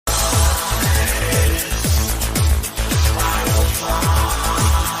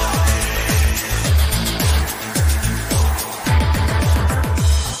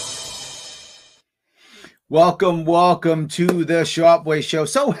Welcome to the Sharpway Show.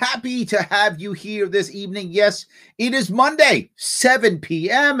 So happy to have you here this evening. Yes, it is Monday, 7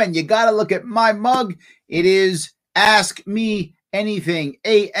 p.m., and you got to look at my mug. It is Ask Me Anything,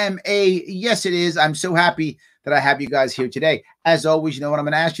 AMA. Yes, it is. I'm so happy that I have you guys here today. As always, you know what I'm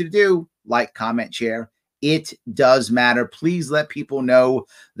going to ask you to do? Like, comment, share. It does matter. Please let people know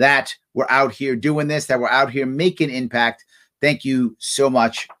that we're out here doing this, that we're out here making impact. Thank you so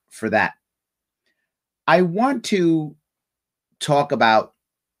much for that. I want to talk about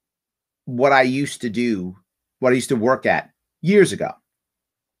what I used to do, what I used to work at years ago,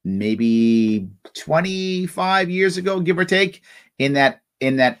 maybe 25 years ago, give or take, in that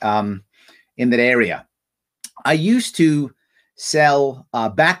area. I used to sell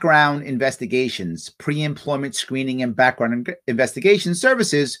background investigations, pre-employment screening and background investigation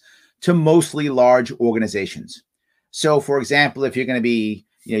services to mostly large organizations. So, for example, if you're going to be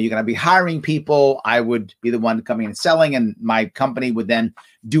hiring people, I would be the one coming and selling, and my company would then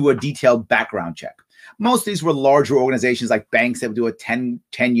do a detailed background check. Most of these were larger organizations like banks that would do a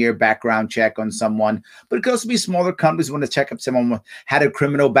 10-year background check on someone, but it could also be smaller companies who want to check if someone had a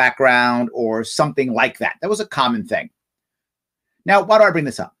criminal background or something like that. That was a common thing. Now, why do I bring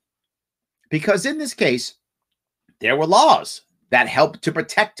this up? Because in this case, there were laws that helped to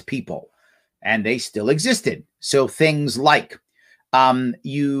protect people, and they still existed. So things like an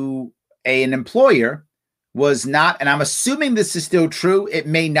employer was not, and I'm assuming this is still true. It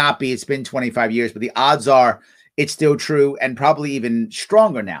may not be. It's been 25 years, but the odds are it's still true and probably even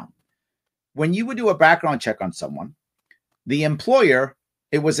stronger now. When you would do a background check on someone, the employer,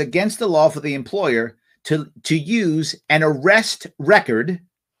 it was against the law for the employer to use an arrest record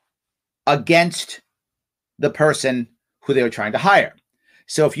against the person who they were trying to hire.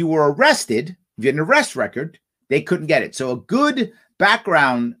 So if you were arrested, if you had an arrest record, they couldn't get it. So a good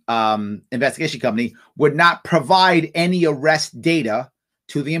background investigation company would not provide any arrest data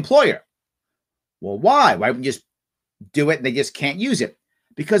to the employer. Well, why? Why wouldn't you just do it and they just can't use it?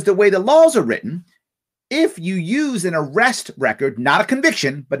 Because the way the laws are written, if you use an arrest record, not a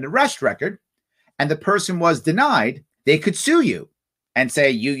conviction, but an arrest record, and the person was denied, they could sue you and say,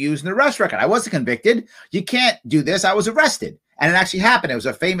 you used an arrest record. I wasn't convicted. You can't do this. I was arrested. And it actually happened. It was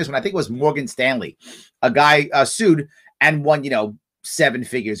a famous one. I think it was Morgan Stanley. A guy sued and won, 7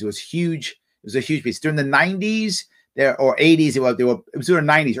 figures. It was huge. It was a huge piece. During the 90s or 80s, it was during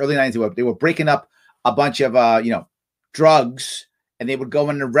the 90s, early 90s, they were breaking up a bunch of, drugs, and they would go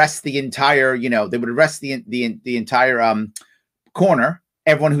and arrest the entire, they would arrest the entire corner.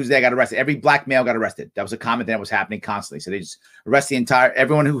 Everyone who's there got arrested. Every black male got arrested. That was a common thing that was happening constantly. So they just arrest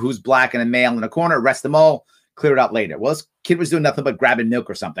everyone who's black and a male in a corner, arrest them all, clear it out later. Well, this kid was doing nothing but grabbing milk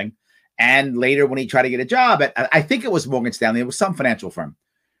or something. And later when he tried to get a job at, I think it was Morgan Stanley, it was some financial firm,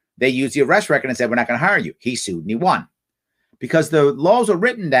 they used the arrest record and said, we're not going to hire you. He sued and he won. Because the laws are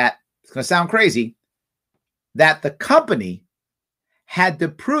written that, it's going to sound crazy, that the company had to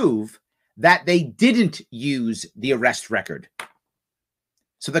prove that they didn't use the arrest record.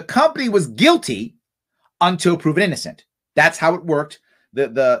 So the company was guilty until proven innocent. That's how it worked.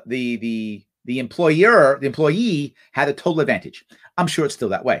 The employee had a total advantage. I'm sure it's still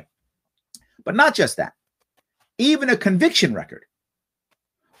that way. But not just that. Even a conviction record.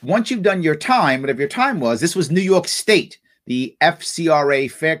 Once you've done your time, whatever your time was, this was New York State, the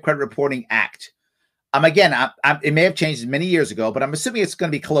FCRA, Fair Credit Reporting Act. Again, it may have changed many years ago, but I'm assuming it's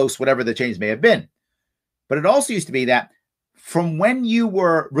going to be close, whatever the change may have been. But it also used to be that from when you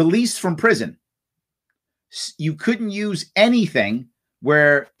were released from prison, you couldn't use anything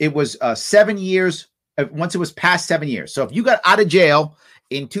where it was 7 years, once it was past 7 years. So if you got out of jail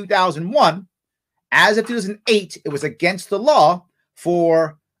in 2001, as of 2008, it was against the law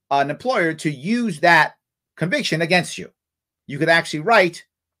for an employer to use that conviction against you. You could actually write,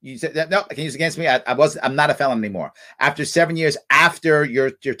 you said, no, I can use it against me. I'm not a felon anymore. After 7 years, after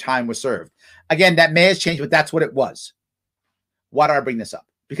your time was served. Again, that may have changed, but that's what it was. Why do I bring this up?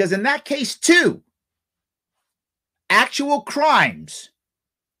 Because in that case, too, actual crimes,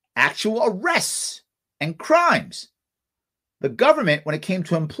 actual arrests and crimes, the government, when it came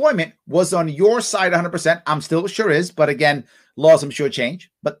to employment, was on your side 100%. I'm still sure is, but again, laws I'm sure change,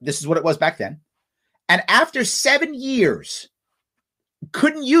 but this is what it was back then. And after 7 years,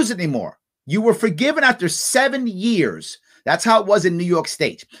 couldn't use it anymore. You were forgiven after 7 years. That's how it was in New York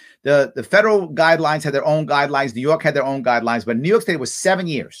State. The federal guidelines had their own guidelines. New York had their own guidelines, but New York State was 7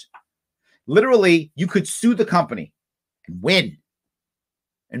 years. Literally, you could sue the company and win.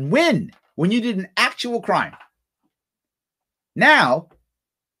 And win when you did an actual crime. Now,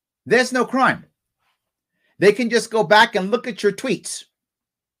 there's no crime. They can just go back and look at your tweets.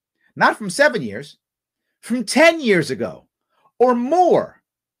 Not from 7 years, from 10 years ago or more,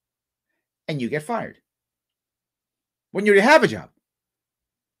 and you get fired when you already have a job.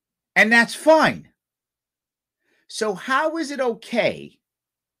 And that's fine. So how is it okay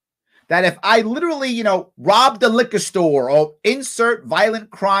that if I literally, robbed a liquor store or insert violent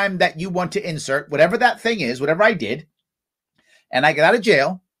crime that you want to insert, whatever that thing is, whatever I did, and I get out of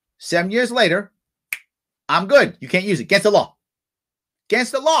jail 7 years later, I'm good. You can't use it. Against the law.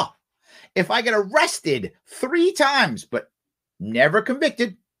 Against the law. If I get arrested 3 times, but never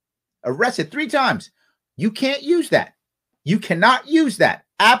convicted, arrested 3 times, you can't use that. You cannot use that.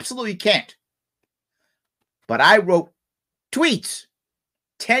 Absolutely can't. But I wrote tweets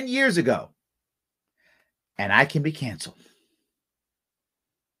 10 years ago, and I can be canceled.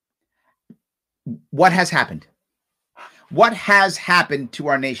 What has happened? What has happened to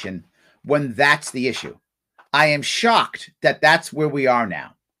our nation when that's the issue? I am shocked that that's where we are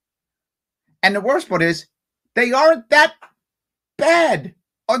now. And the worst part is they aren't that bad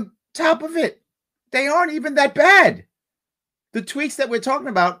on top of it. They aren't even that bad. The tweets that we're talking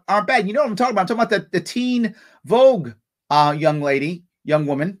about aren't bad. You know what I'm talking about? I'm talking about the Teen Vogue young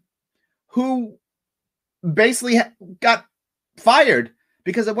woman who basically got fired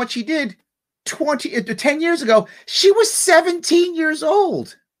because of what she did 10 years ago. She was 17 years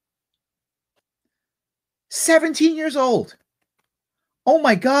old. 17 years old. Oh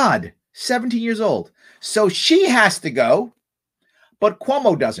my God. 17 years old. So she has to go, but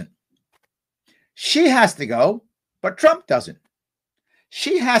Cuomo doesn't. She has to go, but Trump doesn't.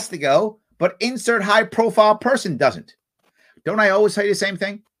 She has to go, but insert high profile person doesn't. Don't I always tell you the same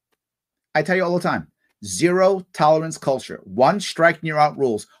thing? I tell you all the time. Zero tolerance culture. One strike and you're out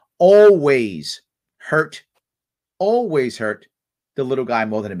rules. Always hurt the little guy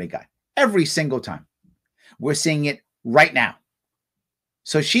more than the big guy. Every single time. We're seeing it right now.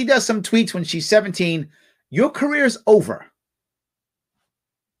 So she does some tweets when she's 17. Your career's over.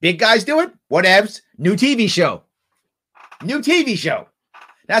 Big guys do it? Whatevs. New TV show. New TV show.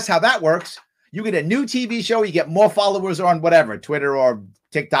 That's how that works. You get a new TV show, you get more followers on whatever, Twitter or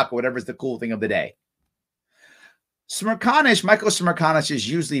TikTok or whatever is the cool thing of the day. Michael Smirkanish is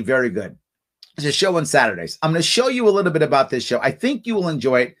usually very good. It's a show on Saturdays. I'm going to show you a little bit about this show. I think you will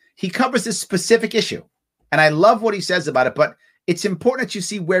enjoy it. He covers this specific issue, and I love what he says about it, but it's important that you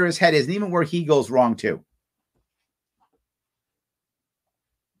see where his head is and even where he goes wrong too.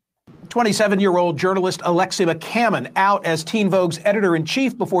 27-year-old journalist Alexi McCammond out as Teen Vogue's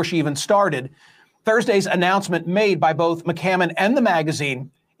editor-in-chief before she even started. Thursday's announcement made by both McCammond and the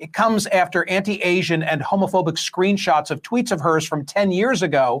magazine, it comes after anti-Asian and homophobic screenshots of tweets of hers from 10 years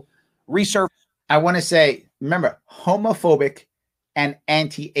ago resurfaced. I want to say, remember, homophobic and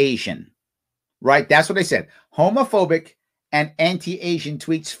anti-Asian, right? That's what they said. Homophobic and anti-Asian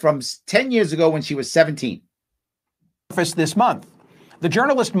tweets from 10 years ago when she was 17. This month. The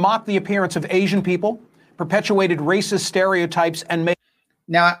journalist mocked the appearance of Asian people, perpetuated racist stereotypes, and made...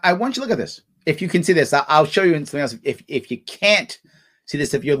 Now, I want you to look at this. If you can see this, I'll show you something else. If you can't see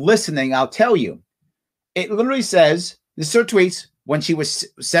this, if you're listening, I'll tell you. It literally says, this is her tweets, when she was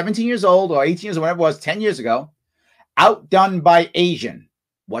 17 years old or 18 years or whatever it was, 10 years ago, outdone by Asian.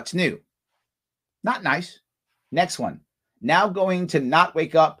 What's new? Not nice. Next one. Now going to not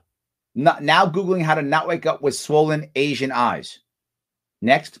wake up. Now Googling how to not wake up with swollen Asian eyes.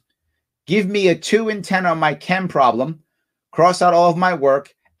 Next, give me a 2 in 10 on my chem problem, cross out all of my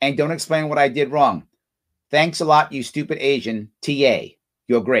work, and don't explain what I did wrong. Thanks a lot, you stupid Asian. TA,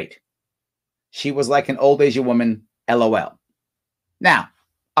 you're great. She was like an old Asian woman, LOL. Now,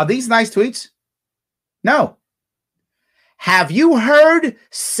 are these nice tweets? No. Have you heard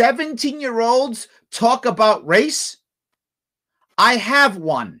 17-year-olds talk about race? I have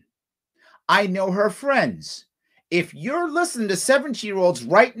one. I know her friends. If you're listening to 17-year-olds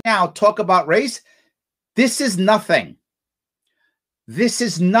right now talk about race, this is nothing. This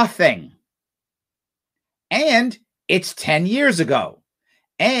is nothing. And it's 10 years ago.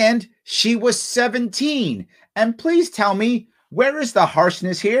 And she was 17. And please tell me, where is the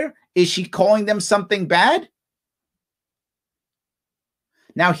harshness here? Is she calling them something bad?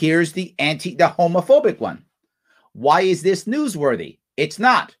 Now here's the homophobic one. Why is this newsworthy? It's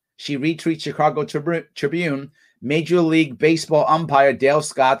not. She retweets Chicago Tribune. Major League Baseball umpire Dale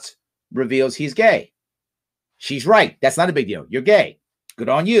Scott reveals he's gay. She's right. That's not a big deal. You're gay. Good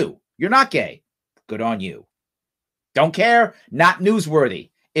on you. You're not gay. Good on you. Don't care. Not newsworthy.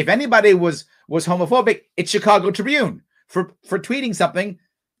 If anybody was homophobic, it's Chicago Tribune for tweeting something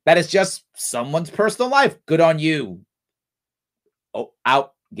that is just someone's personal life. Good on you. Oh,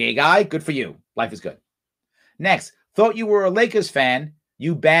 out. Gay guy. Good for you. Life is good. Next. Thought you were a Lakers fan.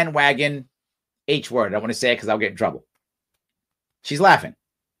 You bandwagon H word. I don't want to say it because I'll get in trouble. She's laughing.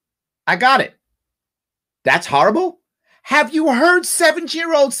 I got it. That's horrible. Have you heard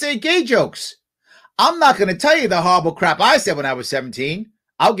 17-year-olds say gay jokes? I'm not going to tell you the horrible crap I said when I was 17.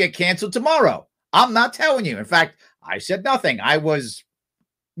 I'll get canceled tomorrow. I'm not telling you. In fact, I said nothing. I was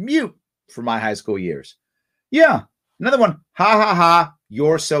mute for my high school years. Yeah. Another one. Ha, ha, ha.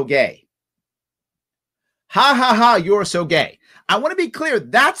 You're so gay. Ha, ha, ha. You're so gay. I want to be clear.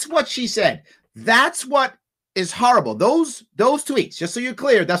 That's what she said. That's what is horrible. Those tweets, just so you're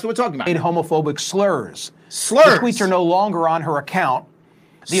clear, that's what we're talking about. Made homophobic slurs. Slurs. The tweets are no longer on her account.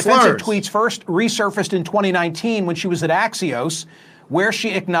 The offensive tweets first resurfaced in 2019 when she was at Axios, where she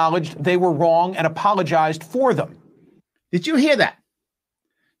acknowledged they were wrong and apologized for them. Did you hear that?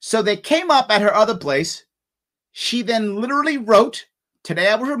 So they came up at her other place. She then literally wrote, today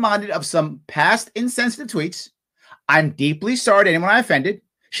I was reminded of some past insensitive tweets. I'm deeply sorry to anyone I offended.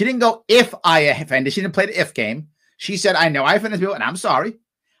 She didn't go, if I offended. She didn't play the if game. She said, I know I offended people and I'm sorry.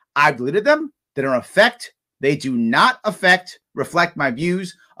 I've deleted them. They don't affect. They do not reflect my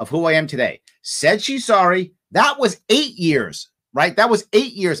views of who I am today. Said she's sorry. That was 8 years, right? That was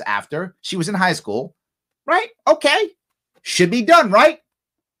 8 years after she was in high school, right? Okay. Should be done, right?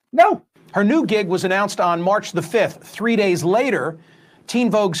 No. Her new gig was announced on March the 5th. 3 days later,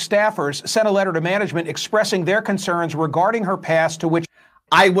 Teen Vogue staffers sent a letter to management expressing their concerns regarding her past, to which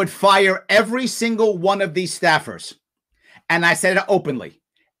I would fire every single one of these staffers. And I said it openly.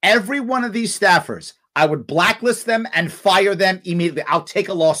 Every one of these staffers, I would blacklist them and fire them immediately. I'll take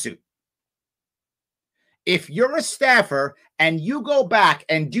a lawsuit. If you're a staffer and you go back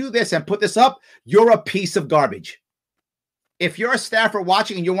and do this and put this up, you're a piece of garbage. If you're a staffer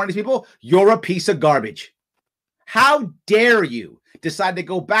watching and you're one of these people, you're a piece of garbage. How dare you decide to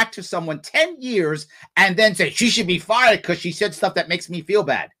go back to someone 10 years and then say she should be fired because she said stuff that makes me feel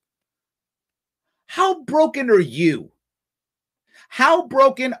bad? How broken are you? How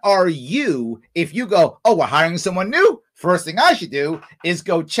broken are you if you go, oh, we're hiring someone new? First thing I should do is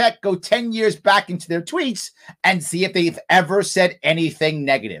go 10 years back into their tweets and see if they've ever said anything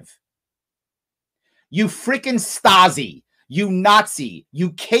negative. You freaking Stasi, you Nazi,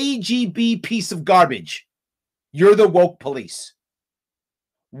 you KGB piece of garbage. You're the woke police.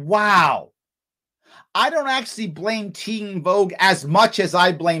 Wow. I don't actually blame Teen Vogue as much as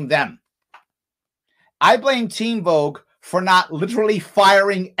I blame them. I blame Teen Vogue for not literally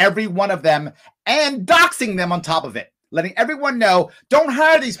firing every one of them and doxing them on top of it. Letting everyone know, don't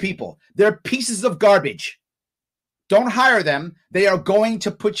hire these people. They're pieces of garbage. Don't hire them. They are going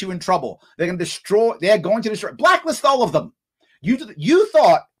to put you in trouble. They're going to destroy. Blacklist all of them. You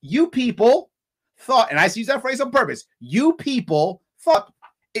people thought, and I use that phrase on purpose, you people thought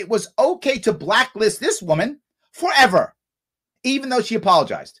it was okay to blacklist this woman forever, even though she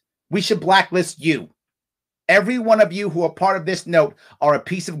apologized. We should blacklist you. Every one of you who are part of this note are a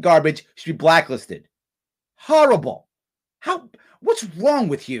piece of garbage, should be blacklisted. Horrible. What's wrong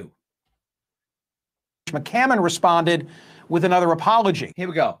with you? McCammond responded with another apology. Here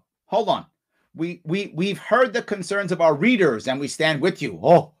we go. Hold on. We've heard the concerns of our readers and we stand with you.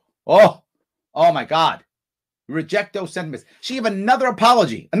 Oh my God. Reject those sentiments. She gave another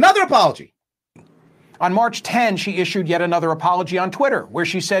apology. Another apology. On March 10, she issued yet another apology on Twitter, where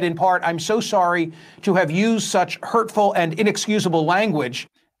she said, in part, I'm so sorry to have used such hurtful and inexcusable language.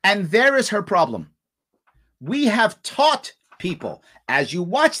 And there is her problem. We have taught people, as you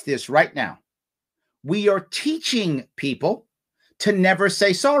watch this right now, we are teaching people to never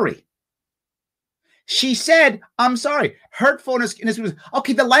say sorry. She said, I'm sorry, hurtful and inexcusable.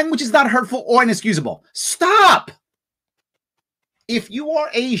 Okay, the language is not hurtful or inexcusable. Stop. If you are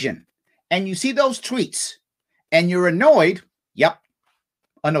Asian and you see those tweets and you're annoyed, yep,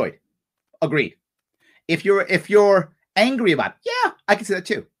 annoyed. Agreed. If you're angry about it, yeah, I can see that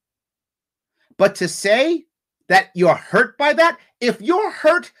too. But to say that you're hurt by that, if you're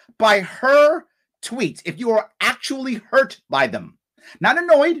hurt by her tweets, if you are actually hurt by them, not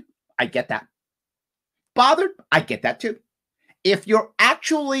annoyed, I get that. Bothered, I get that too. If you're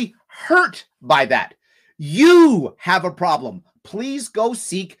actually hurt by that, you have a problem. Please go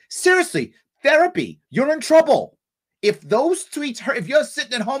seek, seriously, therapy. You're in trouble. If those tweets hurt, if you're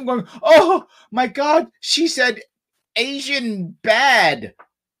sitting at home going, oh my God, she said Asian bad.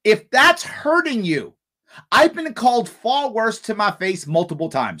 If that's hurting you, I've been called far worse to my face multiple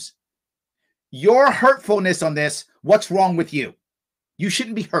times. Your hurtfulness on this, what's wrong with you? You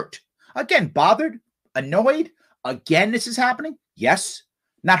shouldn't be hurt. Again, bothered, annoyed. Again, this is happening. Yes,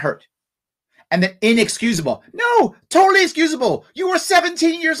 not hurt. And then inexcusable. No, totally excusable. You were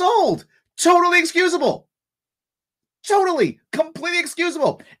 17 years old. Totally excusable. Totally, completely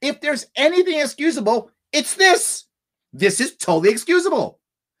excusable. If there's anything excusable, it's this. This is totally excusable.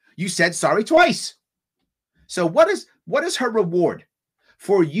 You said sorry twice. So what is her reward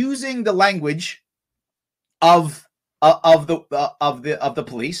for using the language of the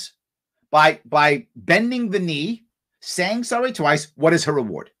police by bending the knee, saying sorry twice? What is her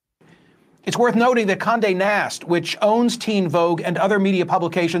reward? It's worth noting that Condé Nast, which owns Teen Vogue and other media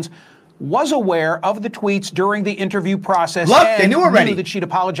publications, was aware of the tweets during the interview process. Look, and they knew already that she'd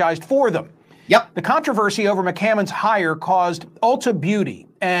apologized for them. Yep. The controversy over McCammond's hire caused Ulta Beauty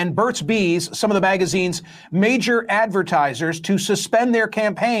and Burt's Bees, some of the magazine's major advertisers, to suspend their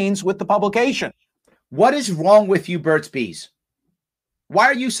campaigns with the publication. What is wrong with you, Burt's Bees? Why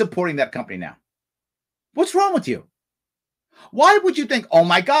are you supporting that company now? What's wrong with you? Why would you think, oh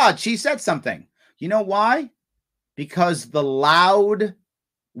my God, she said something? You know why? Because the loud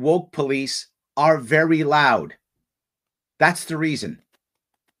woke police are very loud. That's the reason.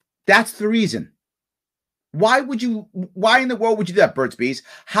 That's the reason. Why in the world would you do that, Burt's Bees?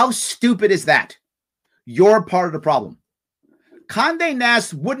 How stupid is that? You're part of the problem. Condé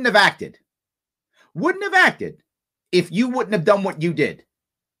Nast wouldn't have acted if you wouldn't have done what you did.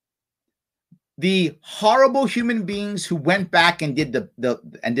 The horrible human beings who went back and did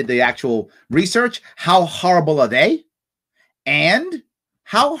the actual research, how horrible are they? And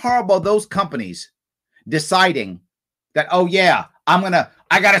how horrible are those companies deciding that, oh yeah,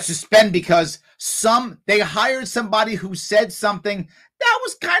 I gotta suspend because they hired somebody who said something that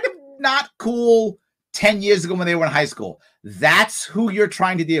was kind of not cool 10 years ago when they were in high school. That's who you're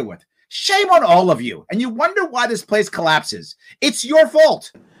trying to deal with. Shame on all of you. And you wonder why this place collapses. It's your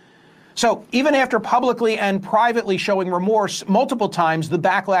fault. So even after publicly and privately showing remorse multiple times, the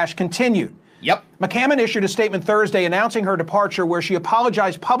backlash continued. Yep. McCammond issued a statement Thursday announcing her departure, where she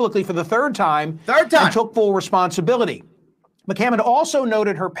apologized publicly for the third time. And took full responsibility. McCammond also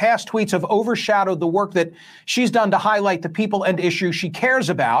noted her past tweets have overshadowed the work that she's done to highlight the people and issues she cares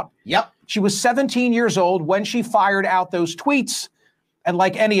about. Yep. She was 17 years old when she fired out those tweets. And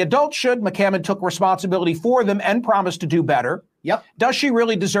like any adult should, McCammond took responsibility for them and promised to do better. Yep. Does she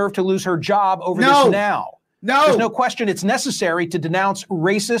really deserve to lose her job over this now? No. There's no question it's necessary to denounce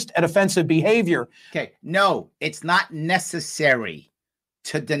racist and offensive behavior. Okay. No, it's not necessary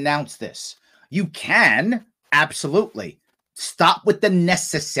to denounce this. You can, absolutely. Stop with the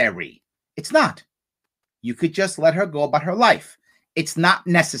necessary. It's not. You could just let her go about her life. It's not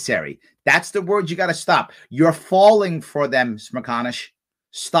necessary. That's the word you got to stop. You're falling for them, Smirkanish.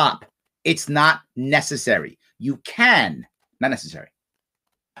 Stop. It's not necessary. You can. Not necessary.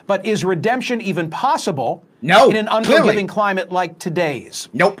 But is redemption even possible in an unforgiving climate like today's?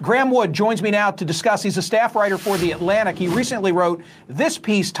 Nope. Graham Wood joins me now to discuss. He's a staff writer for The Atlantic. He recently wrote this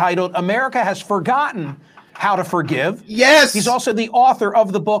piece titled, "America Has Forgotten How to Forgive." Yes. He's also the author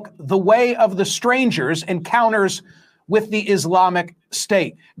of the book, The Way of the Strangers, Encounters with the Islamic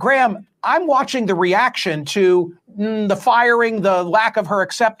State. Graham, I'm watching the reaction to the firing, the lack of her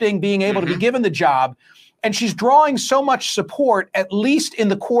accepting, being able to be given the job. And she's drawing so much support, at least in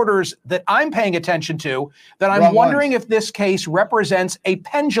the quarters that I'm paying attention to, that I'm wondering if this case represents a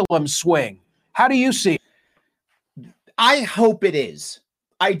pendulum swing. How do you see it? I hope it is.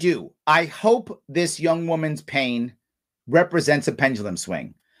 I do. I hope this young woman's pain represents a pendulum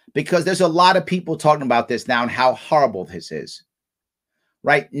swing, because there's a lot of people talking about this now and how horrible this is.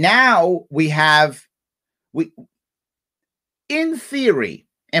 Right now, in theory,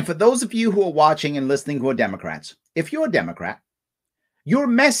 and for those of you who are watching and listening who are Democrats, if you're a Democrat, your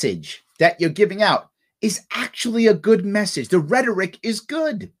message that you're giving out is actually a good message. The rhetoric is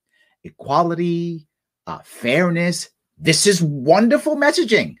good. Equality, fairness. This is wonderful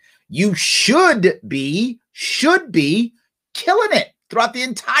messaging. You should be killing it throughout the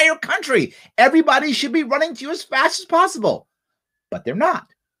entire country. Everybody should be running to you as fast as possible. But they're not.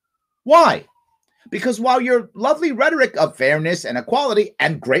 Why? Because while your lovely rhetoric of fairness and equality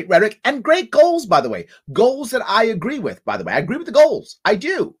and great rhetoric and great goals, by the way, goals that I agree with, by the way, I agree with the goals. I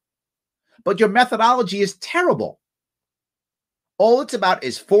do. But your methodology is terrible. All it's about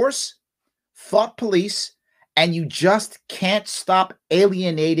is force, thought police, and you just can't stop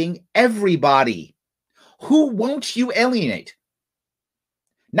alienating everybody. Who won't you alienate?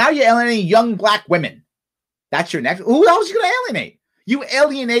 Now you're alienating young black women. That's your next. Who else are you going to alienate? You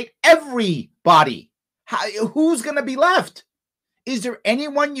alienate everybody. Who's going to be left? Is there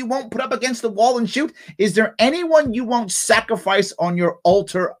anyone you won't put up against the wall and shoot? Is there anyone you won't sacrifice on your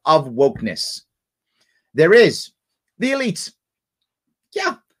altar of wokeness? There is. The elites.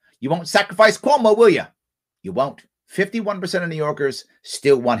 Yeah. You won't sacrifice Cuomo, will you? You won't. 51% of New Yorkers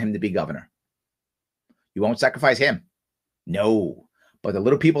still want him to be governor. You won't sacrifice him. No. But the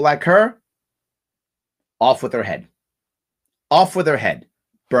little people like her, off with her head. Off with her head.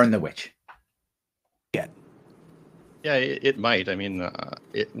 Burn the witch. Yeah, it might. I mean,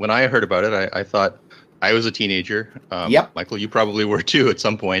 when I heard about it, I thought I was a teenager. Yep. Michael, you probably were too at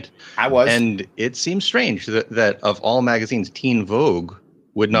some point. I was. And it seems strange that of all magazines, Teen Vogue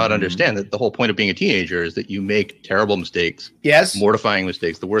would not understand that the whole point of being a teenager is that you make terrible mistakes. Yes. Mortifying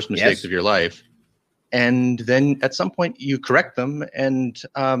mistakes, the worst mistakes of your life. And then at some point you correct them, and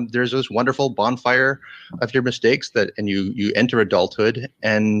there's this wonderful bonfire of your mistakes and you enter adulthood,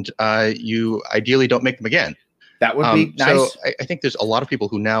 and you ideally don't make them again. That would be nice. So I think there's a lot of people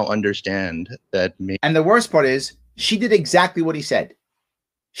who now understand that. And the worst part is she did exactly what he said.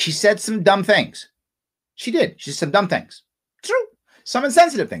 She said some dumb things. She did. She said some dumb things. True. Some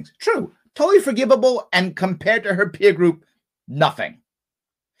insensitive things. True. Totally forgivable. And compared to her peer group, nothing.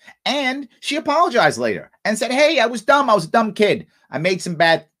 And she apologized later and said, hey, I was dumb. I was a dumb kid. I made some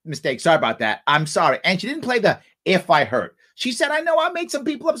bad mistakes. Sorry about that. I'm sorry. And she didn't play the if I hurt. She said, I know I made some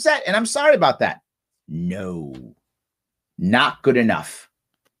people upset and I'm sorry about that. No, not good enough.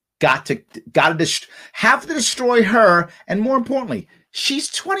 Have to destroy her. And more importantly, she's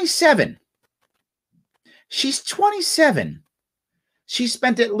 27. She's 27. She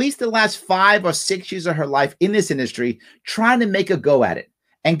spent at least the last 5 or 6 years of her life in this industry trying to make a go at it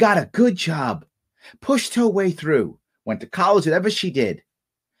and got a good job, pushed her way through, went to college, whatever she did.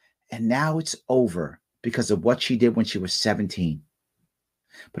 And now it's over because of what she did when she was 17.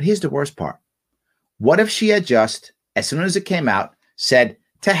 But here's the worst part. What if she had just, as soon as it came out, said,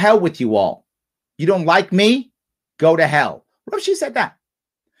 to hell with you all. You don't like me? Go to hell. What if she said that?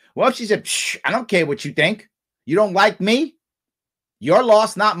 What if she said, I don't care what you think. You don't like me? Your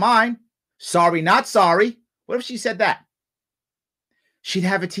loss, not mine. Sorry, not sorry. What if she said that? She'd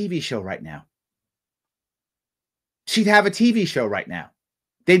have a TV show right now. She'd have a TV show right now.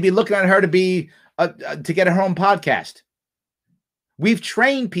 They'd be looking at her to get her own podcast. We've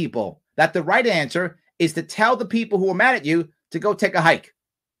trained people that the right answer is to tell the people who are mad at you to go take a hike.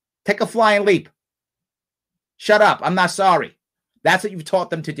 Take a flying leap. Shut up. I'm not sorry. That's what you've taught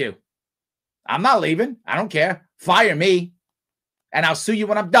them to do. I'm not leaving. I don't care. Fire me. And I'll sue you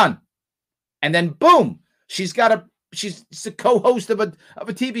when I'm done. And then boom, she's a co-host of a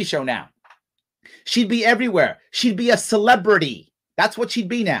TV show now. She'd be everywhere. She'd be a celebrity. That's what she'd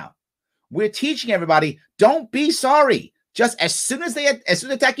be now. We're teaching everybody, don't be sorry. Just as soon as they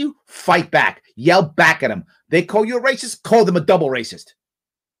attack you, fight back. Yell back at them. They call you a racist, call them a double racist.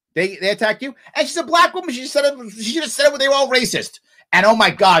 They attack you. And she's a black woman. She should have said it when they were all racist. And oh my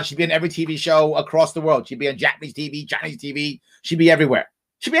God, she'd be in every TV show across the world. She'd be on Japanese TV, Chinese TV. She'd be everywhere.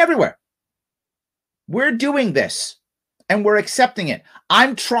 She'd be everywhere. We're doing this and we're accepting it.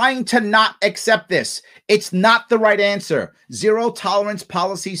 I'm trying to not accept this. It's not the right answer. Zero tolerance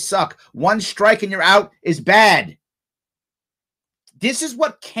policies suck. One strike and you're out is bad. This is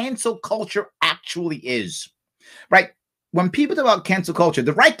what cancel culture actually is, right? When people talk about cancel culture,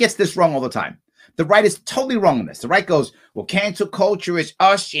 the right gets this wrong all the time. The right is totally wrong on this. The right goes, well, cancel culture is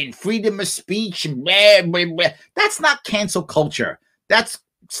us and freedom of speech. Blah, blah, blah. That's not cancel culture. That's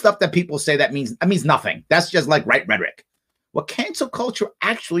stuff that people say that means nothing. That's just like right rhetoric. What cancel culture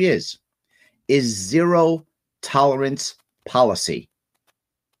actually is zero tolerance policy.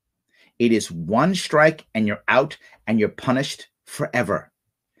 It is one strike and you're out and you're punished forever.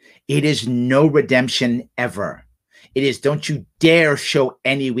 It is no redemption ever. It is don't you dare show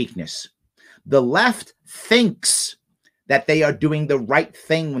any weakness. The left thinks that they are doing the right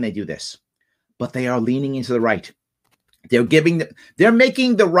thing when they do this, but they are leaning into the right. They're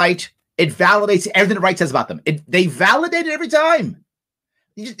making the right. It validates everything the right says about them. They validate it every time.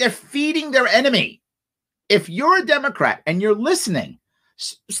 They're feeding their enemy. If you're a Democrat and you're listening,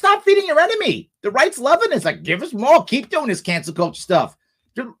 stop feeding your enemy. The right's loving it. It's like, give us more. Keep doing this cancel culture stuff.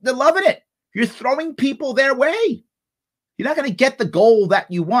 They're loving it. You're throwing people their way. You're not going to get the goal that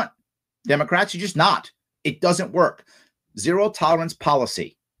you want. Democrats, you're just not. It doesn't work. Zero tolerance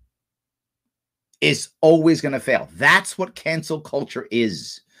policy is always going to fail. That's what cancel culture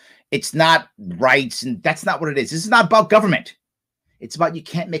is. It's not rights, and that's not what it is. This is not about government. It's about you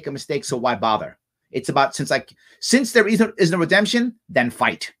can't make a mistake, so why bother? It's about since there isn't a redemption, then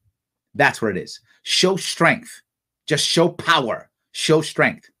fight. That's what it is. Show strength. Just show power. Show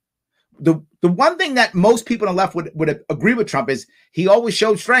strength. The one thing that most people on the left would agree with Trump is he always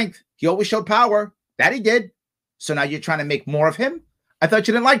showed strength. He always showed power. That he did. So now you're trying to make more of him? I thought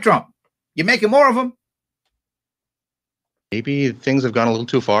you didn't like Trump. You're making more of him. maybe things have gone a little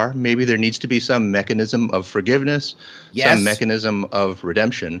too far. Maybe there needs to be some mechanism of forgiveness, some mechanism of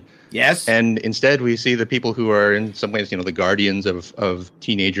redemption. Yes. And instead, we see the people who are in some ways, the guardians of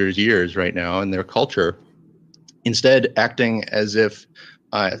teenagers' years right now and their culture, instead acting as if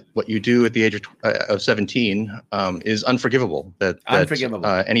what you do at the age of 17 is unforgivable. That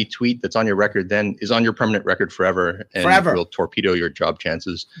any tweet that's on your record then is on your permanent record forever and will torpedo your job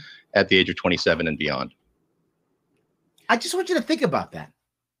chances at the age of 27 and beyond. I just want you to think about that.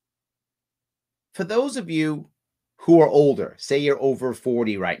 For those of you who are older, say you're over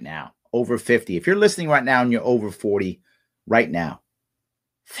 40 right now, over 50. If you're listening right now and you're over 40 right now,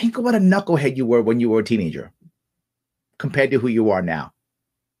 think of what a knucklehead you were when you were a teenager compared to who you are now.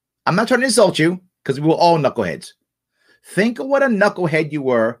 I'm not trying to insult you because we were all knuckleheads. Think of what a knucklehead you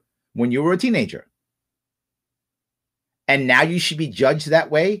were when you were a teenager. And now you should be judged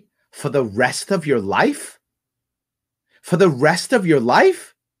that way for the rest of your life? For the rest of your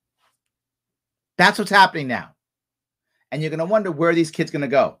life? That's what's happening now. And you're going to wonder where these kids going to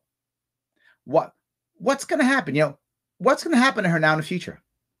go. What's going to happen? What's going to happen to her now in the future?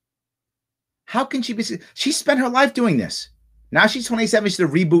 How can she be? She spent her life doing this. Now she's 27. She's to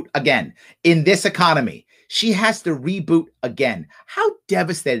reboot again in this economy. She has to reboot again. How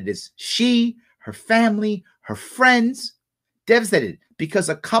devastated is she, her family, her friends? Devastated because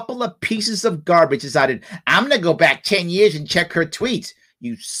a couple of pieces of garbage decided, I'm going to go back 10 years and check her tweets.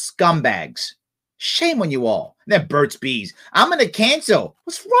 You scumbags. Shame on you all. And then Burt's Bees. I'm going to cancel.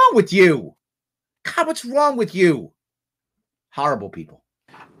 What's wrong with you? God, what's wrong with you? Horrible people.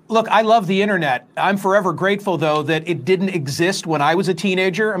 Look, I love the internet. I'm forever grateful, though, that it didn't exist when I was a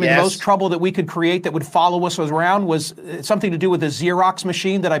teenager. I mean, the most trouble that we could create that would follow us around was something to do with a Xerox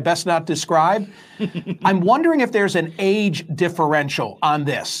machine that I best not describe. I'm wondering if there's an age differential on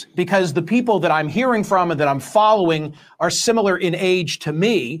this, because the people that I'm hearing from and that I'm following are similar in age to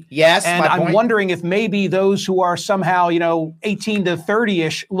me. Yes, and I'm wondering if maybe those who are somehow, 18 to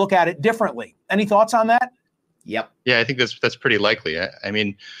 30-ish look at it differently. Any thoughts on that? Yep. Yeah, I think that's pretty likely. I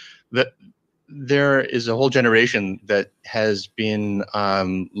mean, there is a whole generation that has been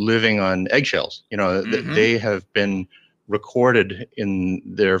living on eggshells. They have been recorded in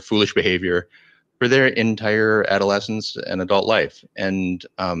their foolish behavior for their entire adolescence and adult life, and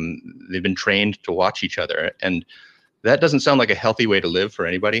they've been trained to watch each other. And that doesn't sound like a healthy way to live for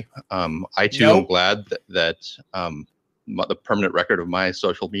anybody. I too am glad that the permanent record of my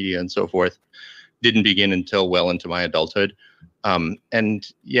social media and so forth didn't begin until well into my adulthood.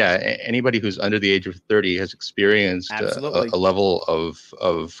 And yeah, anybody who's under the age of 30 has experienced a level of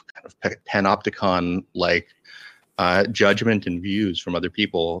kind of panopticon-like judgment and views from other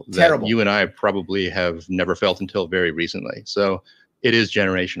people that you and I probably have never felt until very recently. So it is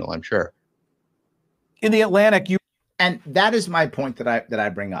generational, I'm sure. In the Atlantic, and that is my point that I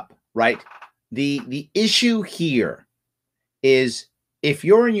bring up, right? The issue here is if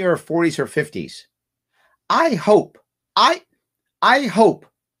you're in your 40s or 50s, I hope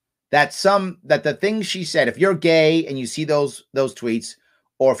that the things she said, if you're gay and you see those tweets,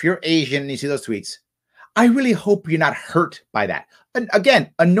 or if you're Asian and you see those tweets, I really hope you're not hurt by that. And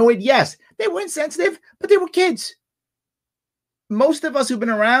again, annoyed, yes. They were insensitive, but they were kids. Most of us who've been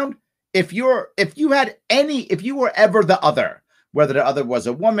around, if you were ever the other, whether the other was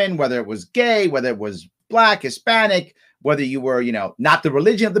a woman, whether it was gay, whether it was Black, Hispanic, whether you were, not the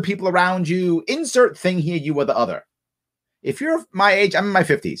religion of the people around you, insert thing here, you were the other. If you're my age, I'm in my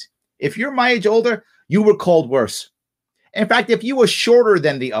 50s. If you're my age older, you were called worse. In fact, if you were shorter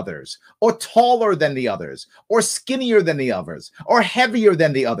than the others, or taller than the others, or skinnier than the others, or heavier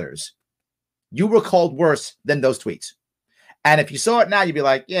than the others, you were called worse than those tweets. And if you saw it now, you'd be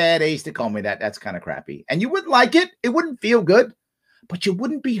like, yeah, they used to call me that. That's kind of crappy. And you wouldn't like it. It wouldn't feel good. But you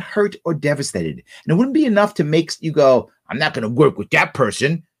wouldn't be hurt or devastated. And it wouldn't be enough to make you go, I'm not going to work with that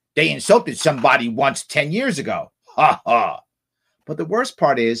person. They insulted somebody once 10 years ago. Ha ha. But the worst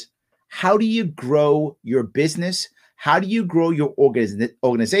part is, how do you grow your business? How do you grow your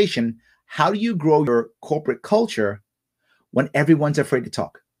organization? How do you grow your corporate culture when everyone's afraid to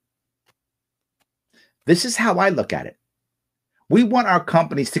talk? This is how I look at it. We want our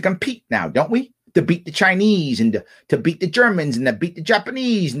companies to compete now, don't we? To beat the Chinese and to beat the Germans and to beat the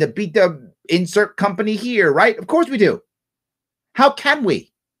Japanese and to beat the insert company here, right? Of course we do. How can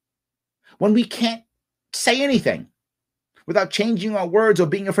we? When we can't say anything without changing our words or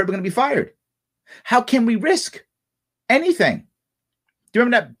being afraid we're going to be fired. How can we risk anything? Do you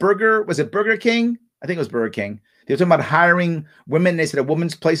remember that Burger King? I think it was Burger King. They were talking about hiring women. They said a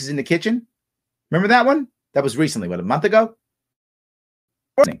woman's place is in the kitchen. Remember that one? That was recently, a month ago?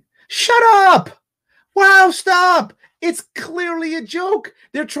 Shut up! Wow, stop. It's clearly a joke.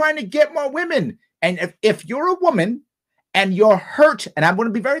 They're trying to get more women. And if you're a woman and you're hurt, and I'm going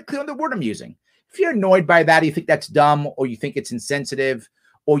to be very clear on the word I'm using, if you're annoyed by that, you think that's dumb, or you think it's insensitive,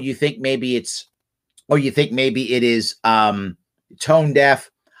 or you think maybe it is tone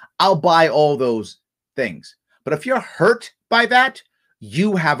deaf, I'll buy all those things. But if you're hurt by that,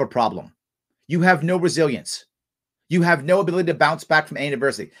 you have a problem. You have no resilience. You have no ability to bounce back from any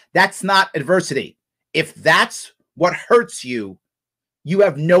adversity. That's not adversity. If that's what hurts you, you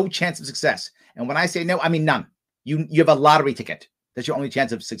have no chance of success. And when I say no, I mean none. You have a lottery ticket. That's your only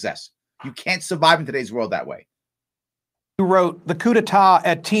chance of success. You can't survive in today's world that way. You wrote, the coup d'etat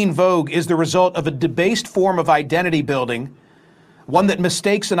at Teen Vogue is the result of a debased form of identity building, one that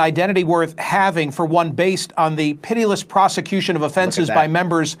mistakes an identity worth having for one based on the pitiless prosecution of offenses by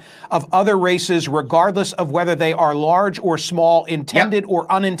members of other races, regardless of whether they are large or small, intended or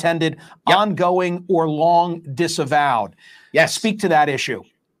unintended, ongoing or long disavowed. Yes. Speak to that issue.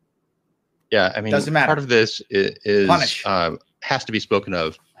 Yeah, I mean, doesn't matter. Part of this is has to be spoken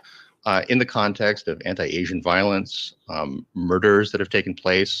of in the context of anti-Asian violence, murders that have taken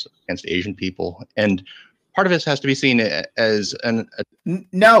place against Asian people, and part of this has to be seen as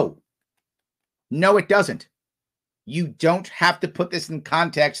no, it doesn't. You don't have to put this in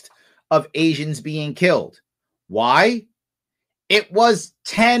context of Asians being killed. Why? It was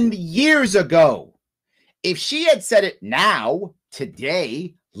 10 years ago. If she had said it now,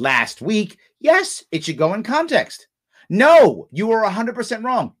 today, last week, yes, it should go in context. No, you are 100%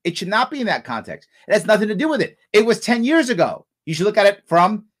 wrong. It should not be in that context. It has nothing to do with it. It was 10 years ago. You should look at it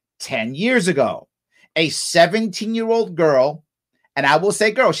from 10 years ago. A 17-year-old girl, and I will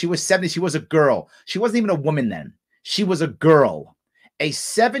say girl, she was 70, she was a girl. She wasn't even a woman then. She was a girl. A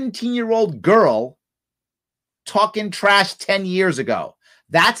 17-year-old girl talking trash 10 years ago.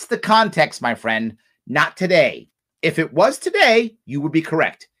 That's the context, my friend, not today. If it was today, you would be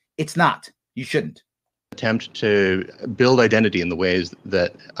correct. It's not. You shouldn't. Attempt to build identity in the ways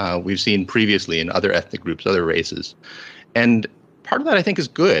that we've seen previously in other ethnic groups, other races. And part of that, I think, is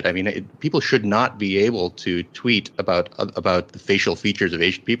good. I mean, people should not be able to tweet about the facial features of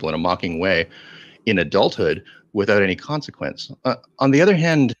Asian people in a mocking way in adulthood without any consequence. On the other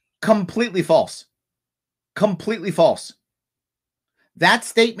hand, completely false. Completely false. That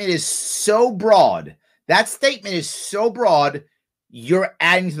statement is so broad. You're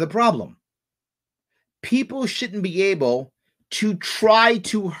adding to the problem. People shouldn't be able to try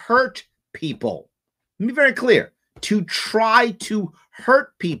to hurt people. Let me be very clear. To try to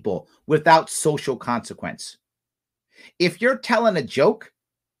hurt people without social consequence. If you're telling a joke,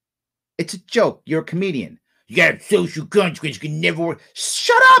 it's a joke. You're a comedian. You got social consequence. You can never work.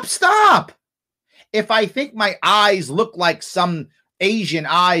 Shut up. Stop. If I think my eyes look like some Asian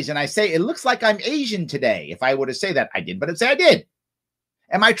eyes and I say it looks like I'm Asian today, if I were to say that, I did, but I'd say I did.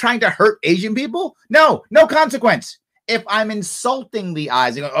 Am I trying to hurt Asian people? No consequence. If I'm insulting the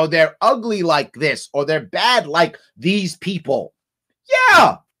eyes and go, oh, they're ugly like this, or they're bad like these people.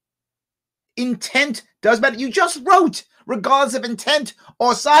 Yeah. Intent does matter. You just wrote, regardless of intent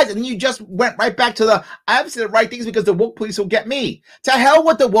or size, and you just went right back to I have to say the right things because the woke police will get me. To hell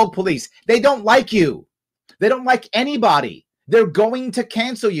with the woke police. They don't like you. They don't like anybody. They're going to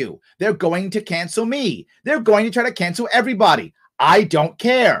cancel you. They're going to cancel me. They're going to try to cancel everybody. I don't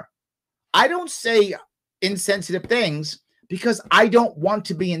care. I don't say insensitive things because I don't want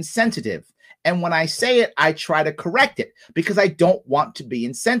to be insensitive. And when I say it, I try to correct it because I don't want to be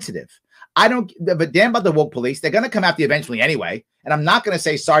insensitive. I don't give a damn about the woke police. They're going to come after you eventually anyway. And I'm not going to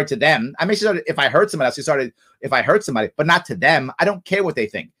say sorry to them. I may say sorry if I hurt somebody, I'll say sorry if I hurt somebody, but not to them. I don't care what they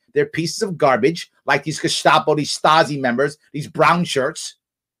think. They're pieces of garbage like these Gestapo, these Stasi members, these brown shirts,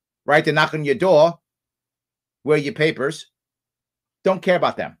 right? They're knocking on your door. Wear your papers. Don't care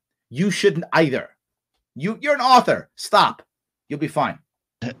about them. You shouldn't either. You're an author. Stop. You'll be fine.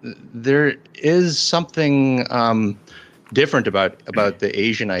 There is something different about the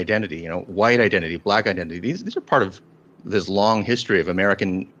Asian identity, white identity, black identity. These are part of this long history of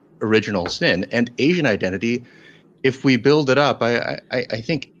American original sin. And Asian identity, if we build it up, I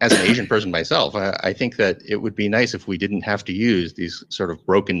think as an Asian person myself, I think that it would be nice if we didn't have to use these sort of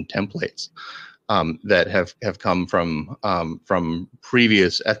broken templates that have come from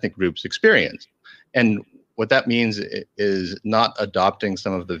previous ethnic groups' experience. And what that means is not adopting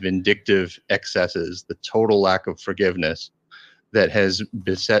some of the vindictive excesses, the total lack of forgiveness that has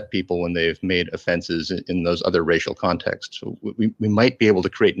beset people when they've made offenses in those other racial contexts. So we might be able to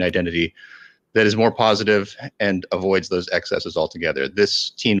create an identity that is more positive and avoids those excesses altogether.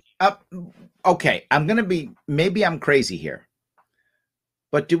 This teen. Okay, maybe I'm crazy here.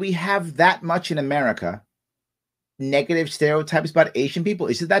 But do we have that much in America? Negative stereotypes about Asian people?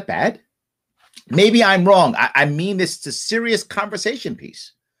 Is it that bad? Maybe I'm wrong. I mean, this is a serious conversation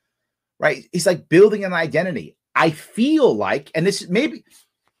piece, right? It's like building an identity. I feel like, and this maybe,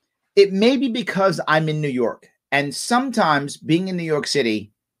 it may be because I'm in New York, and sometimes being in New York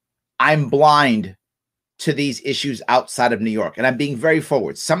City, I'm blind to these issues outside of New York, and I'm being very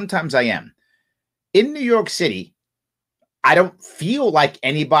forward. Sometimes I am. In New York City, I don't feel like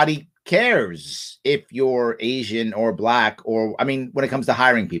anybody cares if you're Asian or Black, or, I mean, when it comes to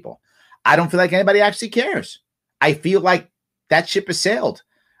hiring people, I don't feel like anybody actually cares. I feel like that ship has sailed.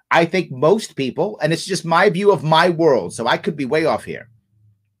 I think most people, and it's just my view of my world, so I could be way off here.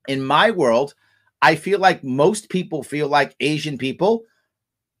 In my world, I feel like most people feel like Asian people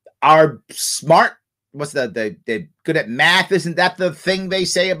are smart. What's they're good at math? Isn't that the thing they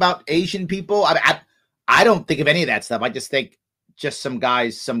say about Asian people? I don't think of any of that stuff. I just think just some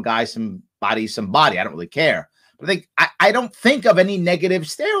guys, some body. I don't really care. But I don't think of any negative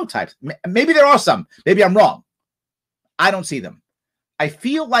stereotypes. Maybe there are some. Maybe I'm wrong. I don't see them. I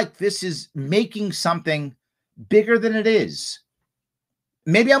feel like this is making something bigger than it is.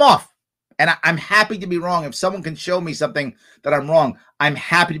 Maybe I'm off. And I'm happy to be wrong. If someone can show me something that I'm wrong, I'm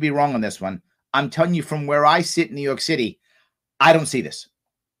happy to be wrong on this one. I'm telling you, from where I sit in New York City, I don't see this.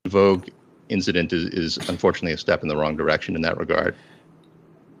 Vogue incident is unfortunately a step in the wrong direction in that regard.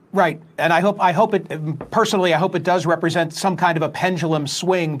 Right. And I hope it, personally, I hope it does represent some kind of a pendulum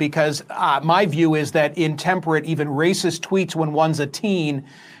swing, because my view is that intemperate, even racist tweets when one's a teen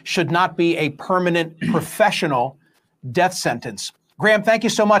should not be a permanent professional death sentence. Graham, thank you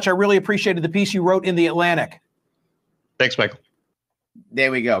so much. I really appreciated the piece you wrote in The Atlantic. Thanks, Michael.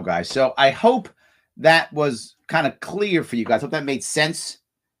 There we go, guys. So I hope that was kind of clear for you guys. I hope that made sense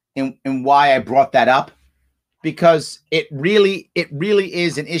in why I brought that up, because it really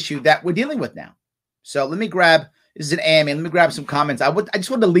is an issue that we're dealing with now. So let me grab, this is an AMA, let me grab some comments. I just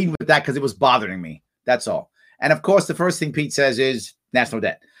wanted to lead with that because it was bothering me. That's all. And of course, the first thing Pete says is national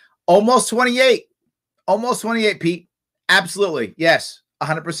debt. Almost 28. Almost 28, Pete. Absolutely. Yes.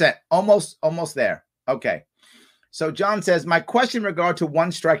 100%. Almost there. Okay. So John says, my question in regard to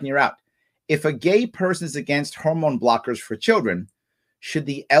one strike and you're out. If a gay person is against hormone blockers for children, should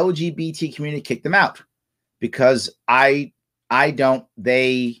the LGBT community kick them out? Because I don't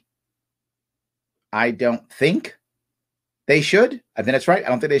think they should. I think that's right. I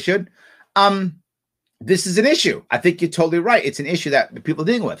don't think they should. This is an issue. I think you're totally right. It's an issue that people are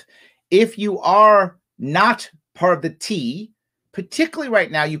dealing with. If you are not part of the T, particularly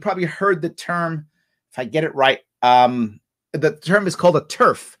right now, you probably heard the term, if I get it right, the term is called a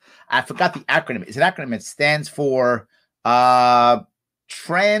TERF. I forgot the acronym. It's an acronym. It stands for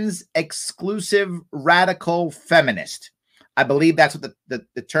Trans Exclusive Radical Feminist. I believe that's what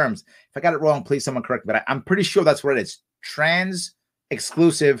the terms. If I got it wrong, please someone correct me, but I'm pretty sure that's what it is. Trans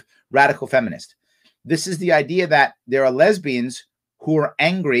Exclusive Radical Feminist. This is the idea that there are lesbians who are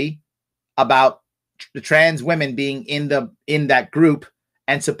angry about the trans women being in that group,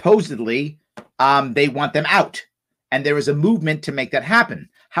 and supposedly they want them out. And there is a movement to make that happen.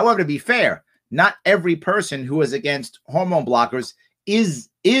 However, to be fair, not every person who is against hormone blockers is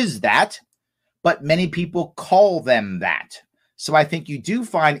that, but many people call them that. So I think you do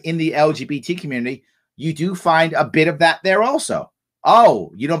find in the LGBT community, you do find a bit of that there also.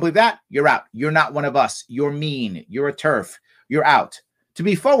 Oh, you don't believe that? You're out. You're not one of us. You're mean. You're a TERF. You're out. To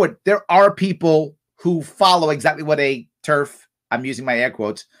be forward, there are people who follow exactly what a TERF, I'm using my air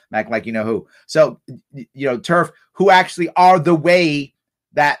quotes, like you know who. So, TERF, who actually are the way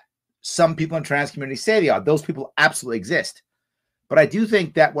that some people in trans community say they are. Those people absolutely exist. But I do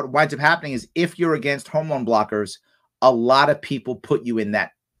think that what winds up happening is if you're against hormone blockers, a lot of people put you in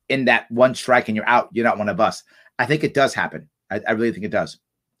that one strike and you're out. You're not one of us. I think it does happen. I really think it does.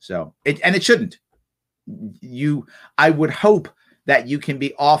 So it shouldn't. I would hope that you can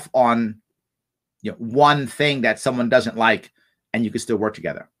be off on one thing that someone doesn't like and you can still work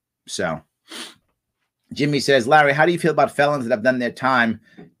together. So Jimmy says, Larry, how do you feel about felons that have done their time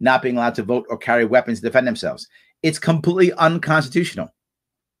not being allowed to vote or carry weapons to defend themselves? It's completely unconstitutional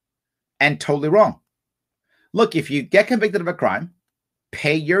and totally wrong. Look, if you get convicted of a crime,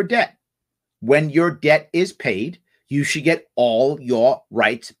 pay your debt. When your debt is paid, you should get all your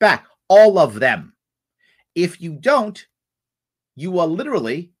rights back, all of them. If you don't, you are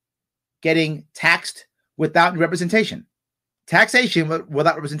literally getting taxed without representation. Taxation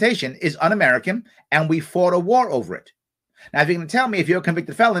without representation is un-American, and we fought a war over it. Now, if you're going to tell me if you're a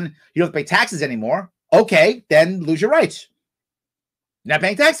convicted felon, you don't have to pay taxes anymore, okay, then lose your rights. You're not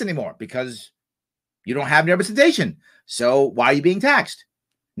paying tax anymore because you don't have any representation. So why are you being taxed?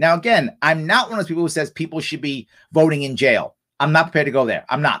 Now, again, I'm not one of those people who says people should be voting in jail. I'm not prepared to go there.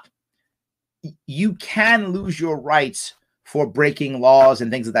 I'm not. You can lose your rights for breaking laws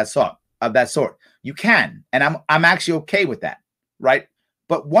and things of that sort. You can, and I'm actually okay with that, right?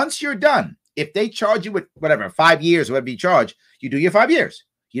 But once you're done, if they charge you with whatever 5 years or whatever you charge, you do your 5 years.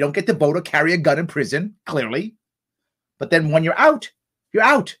 You don't get to vote or carry a gun in prison, clearly. But then when you're out, you're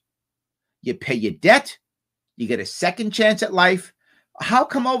out. You pay your debt. You get a second chance at life. How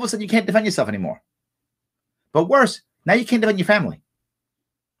come all of a sudden you can't defend yourself anymore? But worse, now you can't defend your family.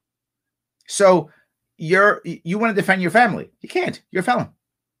 So you want to defend your family. You can't. You're a felon.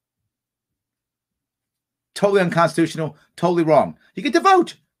 Totally unconstitutional. Totally wrong. You get to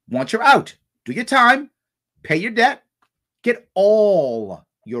vote. Once you're out, do your time, pay your debt, get all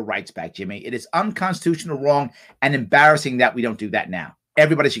your rights back, Jimmy. It is unconstitutional, wrong, and embarrassing that we don't do that now.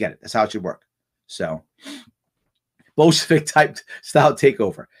 Everybody should get it. That's how it should work. So, Bolshevik type style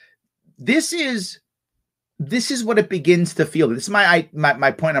takeover. This is what it begins to feel. This is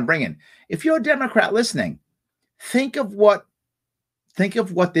my point I'm bringing. If you're a Democrat listening, think of what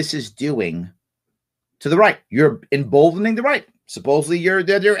this is doing to the right. You're emboldening the right. Supposedly you're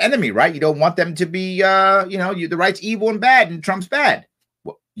their enemy, right? You don't want them to be, the right's evil and bad and Trump's bad.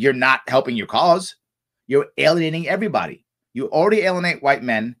 Well, you're not helping your cause. You're alienating everybody. You already alienate white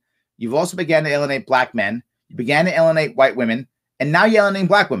men. You've also began to alienate black men. You began to alienate white women. And now you're alienating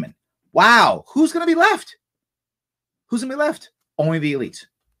black women. Wow. Who's going to be left? Who's going to be left? Only the elites.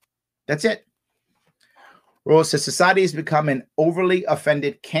 That's it. Rose says society has become an overly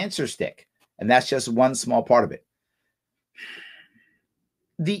offended cancer stick. And that's just one small part of it.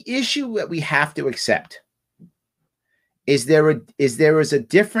 The issue that we have to accept is there is a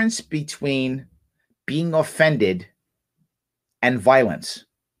difference between being offended and violence.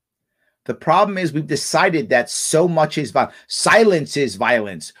 The problem is we've decided that so much is violence. Silence is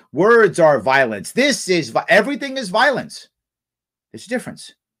violence. Words are violence. Everything is violence. There's a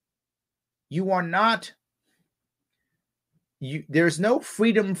difference. There's no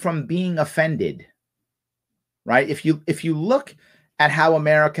freedom from being offended, right? If you look at how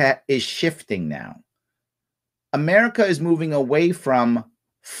America is shifting now, America is moving away from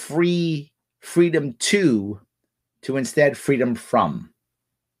freedom to instead freedom from.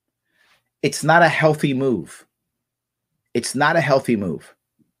 It's not a healthy move. It's not a healthy move.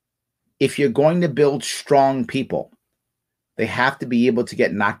 If you're going to build strong people, they have to be able to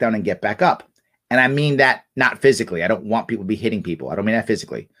get knocked down and get back up. And I mean that not physically. I don't want people to be hitting people. I don't mean that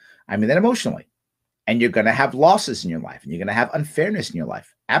physically. I mean that emotionally. And you're going to have losses in your life, and you're going to have unfairness in your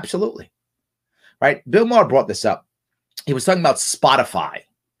life. Absolutely. Right? Bill Maher brought this up. He was talking about Spotify,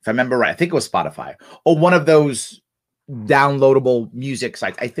 if I remember right. I think it was Spotify, or one of those downloadable music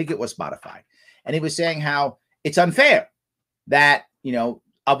sites. I think it was Spotify. And he was saying how it's unfair that,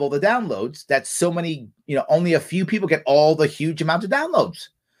 of all the downloads, that so many, only a few people get all the huge amounts of downloads.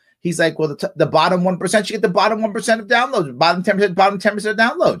 He's like, well, the bottom 1% should get the bottom 1% of downloads, bottom 10% of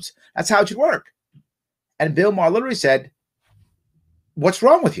downloads. That's how it should work. And Bill Maher literally said, what's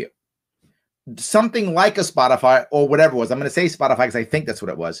wrong with you? Something like a Spotify or whatever it was. I'm going to say Spotify because I think that's what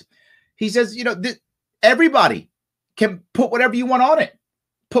it was. He says, everybody can put whatever you want on it.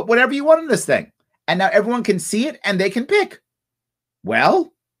 Put whatever you want in this thing. And now everyone can see it and they can pick.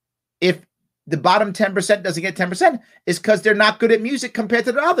 Well, if the bottom 10% doesn't get 10%, it's because they're not good at music compared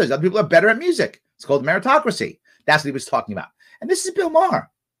to the others. Other people are better at music. It's called meritocracy. That's what he was talking about. And this is Bill Maher.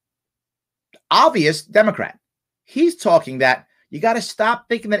 Obvious Democrat. He's talking that you got to stop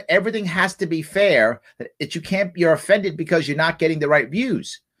thinking that everything has to be fair, that you're offended because you're not getting the right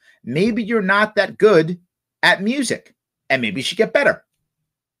views. Maybe you're not that good at music, and maybe you should get better.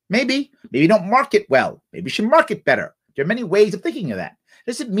 Maybe you don't market well. Maybe you should market better. There are many ways of thinking of that.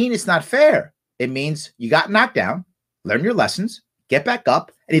 Doesn't mean it's not fair. It means you got knocked down, learn your lessons, get back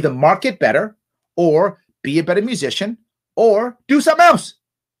up, and either market better or be a better musician or do something else.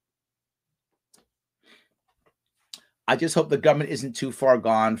 I just hope the government isn't too far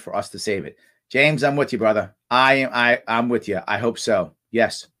gone for us to save it. James, I'm with you, brother. I'm with you. I hope so.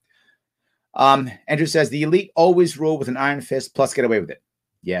 Yes. Andrew says the elite always rule with an iron fist, plus get away with it.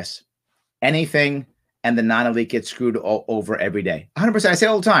 Yes. Anything and the non-elite get screwed over every day. 100%. I say it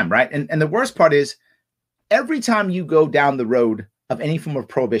all the time, right? And the worst part is every time you go down the road of any form of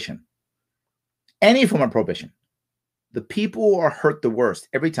prohibition, the people who are hurt the worst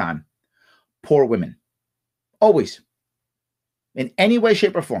every time, poor women. Always. In any way,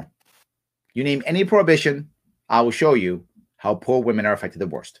 shape, or form. You name any prohibition, I will show you how poor women are affected the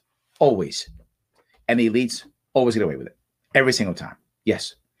worst. Always. And the elites always get away with it. Every single time.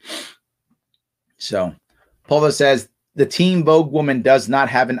 Yes. So, Paula says, The Teen Vogue woman does not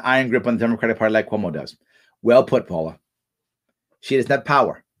have an iron grip on the Democratic Party like Cuomo does. Well put, Paula. She does not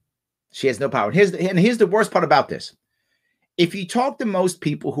power. She has no power. And here's the worst part about this. If you talk to most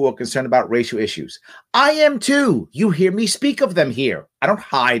people who are concerned about racial issues, I am too. You hear me speak of them here. I don't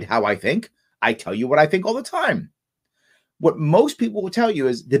hide how I think. I tell you what I think all the time. What most people will tell you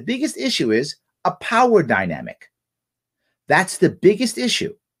is the biggest issue is a power dynamic. That's the biggest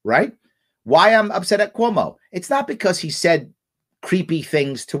issue, right? Why I'm upset at Cuomo. It's not because he said creepy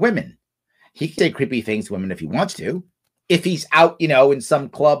things to women. He can say creepy things to women if he wants to. If he's out, in some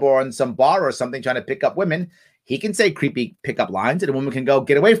club or in some bar or something trying to pick up women, he can say creepy pickup lines and a woman can go,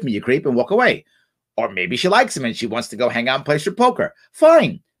 get away from me, you creep, and walk away. Or maybe she likes him and she wants to go hang out and play strip poker.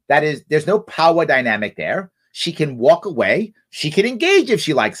 Fine. There's no power dynamic there. She can walk away. She can engage if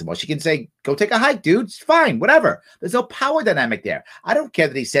she likes him. Or she can say, go take a hike, dude. It's fine, whatever. There's no power dynamic there. I don't care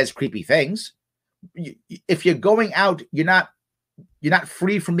that he says creepy things. If you're going out, you're not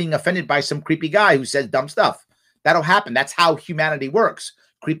free from being offended by some creepy guy who says dumb stuff. That'll happen. That's how humanity works.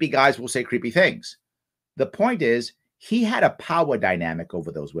 Creepy guys will say creepy things. The point is, he had a power dynamic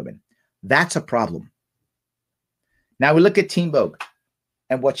over those women. That's a problem. Now we look at Teen Vogue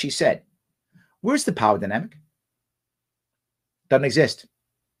and what she said. Where's the power dynamic? Doesn't exist.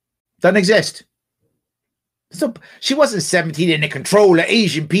 Doesn't exist. So she wasn't 17 in the control of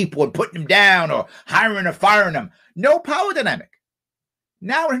Asian people and putting them down or hiring or firing them. No power dynamic.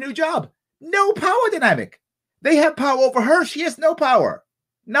 Now in her new job, no power dynamic. They have power over her. She has no power.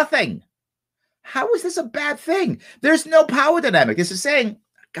 Nothing. How is this a bad thing? There's no power dynamic. This is saying,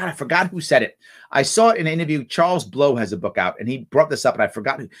 God, I forgot who said it. I saw it in an interview. Charles Blow has a book out, and he brought this up, and I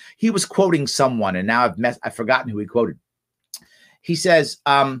forgot who. He was quoting someone, and now I've forgotten who he quoted. He says,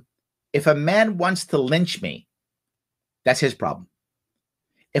 if a man wants to lynch me, that's his problem.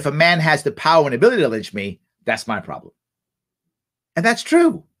 If a man has the power and ability to lynch me, that's my problem. And that's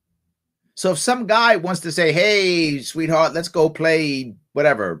true. So if some guy wants to say, hey, sweetheart, let's go play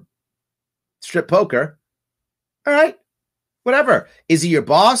whatever, strip poker. All right, whatever. Is he your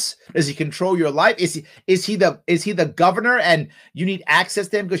boss? Does he control your life? Is he the governor and you need access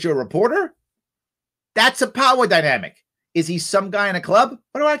to him because you're a reporter? That's a power dynamic. Is he some guy in a club?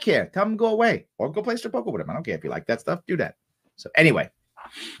 What do I care? Tell him to go away or go play strip poker with him. I don't care if you like that stuff. Do that. So anyway,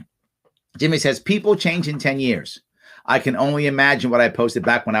 Jimmy says, people change in 10 years. I can only imagine what I posted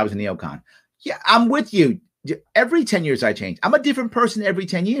back when I was in neocon. Yeah, I'm with you. Every 10 years I change. I'm a different person every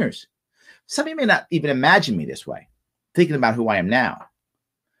 10 years. Some of you may not even imagine me this way, thinking about who I am now.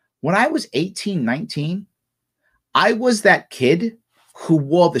 When I was 18, 19, I was that kid who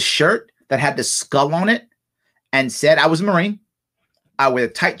wore the shirt that had the skull on it and said I was a Marine. I wear a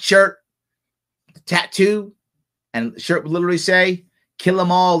tight shirt, the tattoo, and the shirt would literally say, kill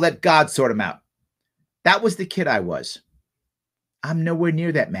them all, let God sort them out. That was the kid I was. I'm nowhere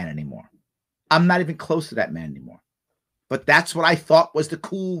near that man anymore. I'm not even close to that man anymore. But that's what I thought was the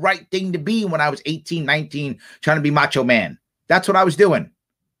cool, right thing to be when I was 18, 19, trying to be macho man. That's what I was doing.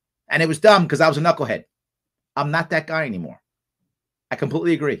 And it was dumb because I was a knucklehead. I'm not that guy anymore. I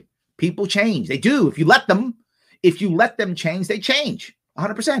completely agree. People change. They do. If you let them change, they change.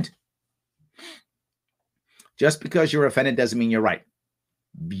 100%. Just because you're offended doesn't mean you're right.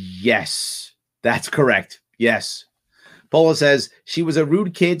 Yes. That's correct. Yes. Paula says, she was a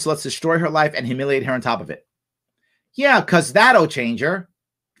rude kid, so let's destroy her life and humiliate her on top of it. Yeah, because that'll change her.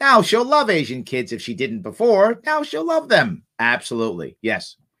 Now she'll love Asian kids if she didn't before. Now she'll love them. Absolutely.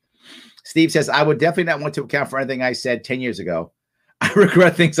 Yes. Steve says, I would definitely not want to account for anything I said 10 years ago. I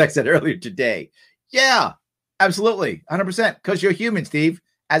regret things I said earlier today. Yeah, absolutely. 100%. Because you're human, Steve,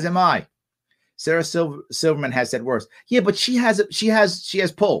 as am I. Sarah Silverman has said worse. Yeah, but she has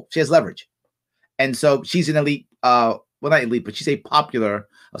pull. She has leverage. And so she's an elite, well, not elite, but she's a popular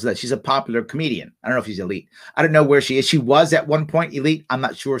comedian. I don't know if she's elite. I don't know where she is. She was at one point elite. I'm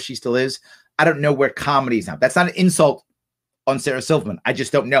not sure she still is. I don't know where comedy is now. That's not an insult on Sarah Silverman. I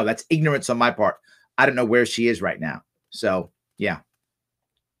just don't know. That's ignorance on my part. I don't know where she is right now. So, yeah.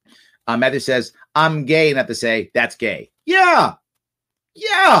 Matthew says, I'm gay, and I have to say, that's gay. Yeah.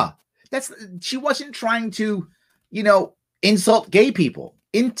 Yeah. She wasn't trying to, insult gay people.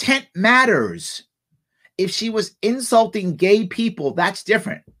 Intent matters. If she was insulting gay people, that's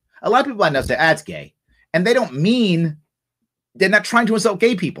different. A lot of people I know say, that's gay. And they don't mean, they're not trying to insult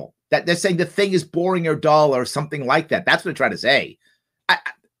gay people. That they're saying the thing is boring or dull or something like that. That's what they're trying to say.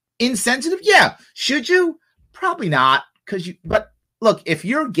 Insensitive? Yeah. Should you? Probably not. But look, if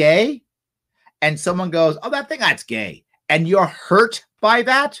you're gay and someone goes, oh, that thing, that's gay, and you're hurt by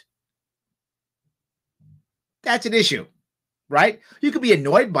that, that's an issue. right? You could be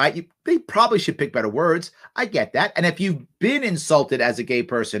annoyed by it. They probably should pick better words. I get that. And if you've been insulted as a gay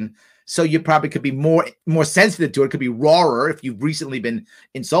person, so you probably could be more sensitive to it. It could be rawer if you've recently been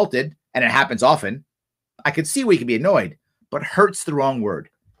insulted, and it happens often. I could see where you could be annoyed, but hurt's the wrong word.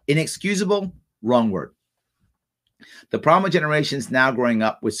 Inexcusable, wrong word. The problem with generations now growing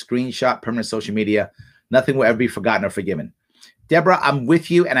up with screenshot, permanent social media, nothing will ever be forgotten or forgiven. Deborah, I'm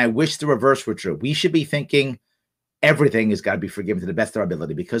with you, and I wish the reverse were true. We should be thinking everything has got to be forgiven to the best of our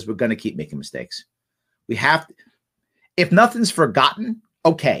ability because we're going to keep making mistakes. We have to, if nothing's forgotten,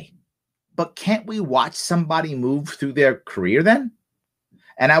 okay. But can't we watch somebody move through their career then?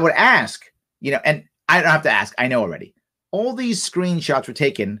 And I would ask, and I don't have to ask, I know already. All these screenshots were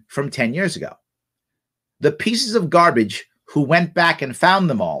taken from 10 years ago. The pieces of garbage who went back and found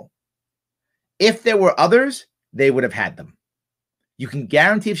them all, if there were others, they would have had them. You can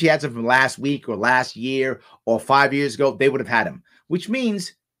guarantee if she had some from last week or last year or 5 years ago, they would have had them, which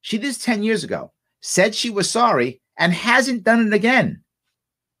means she did this 10 years ago, said she was sorry, and hasn't done it again.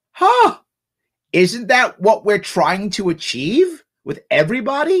 Huh? Isn't that what we're trying to achieve with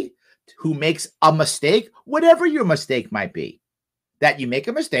everybody who makes a mistake, whatever your mistake might be? That you make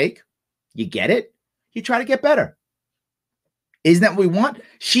a mistake, you get it, you try to get better. Isn't that what we want?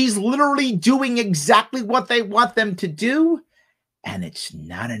 She's literally doing exactly what they want them to do, and it's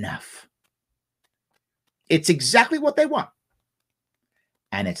not enough. It's exactly what they want,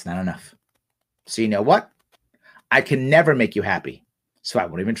 and it's not enough. So you know what? I can never make you happy, so I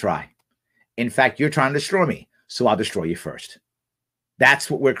won't even try. In fact, you're trying to destroy me, so I'll destroy you first. That's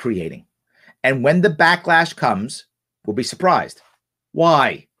what we're creating. And when the backlash comes, we'll be surprised.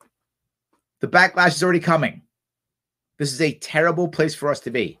 Why? The backlash is already coming. This is a terrible place for us to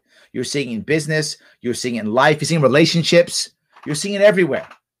be. You're seeing it in business. You're seeing it in life. You're seeing relationships. You're seeing it everywhere.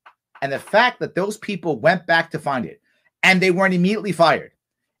 And the fact that those people went back to find it and they weren't immediately fired.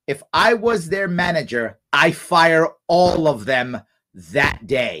 If I was their manager, I fire all of them that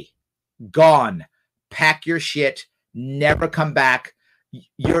day. Gone. Pack your shit. Never come back.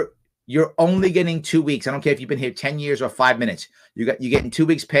 You're only getting 2 weeks. I don't care if you've been here 10 years or 5 minutes. You're getting 2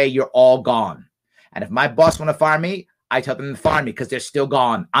 weeks pay. You're all gone. And if my boss want to fire me, I tell them to fire me because they're still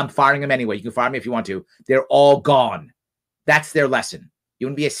gone. I'm firing them anyway. You can fire me if you want to. They're all gone. That's their lesson. You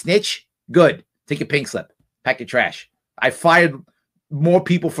want to be a snitch? Good. Take your pink slip. Pack your trash. I fired more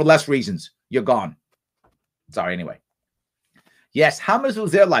people for less reasons. You're gone. Sorry, anyway. Yes, how much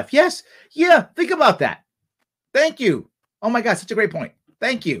was their life? Yes. Yeah, think about that. Thank you. Oh my God, such a great point.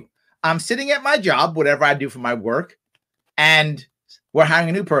 Thank you. I'm sitting at my job, whatever I do for my work, and we're hiring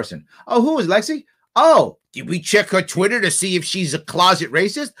a new person. Oh, who is Lexi? Oh, did we check her Twitter to see if she's a closet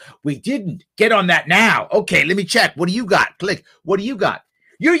racist? We didn't. Get on that now. Okay, let me check. What do you got? Click. What do you got?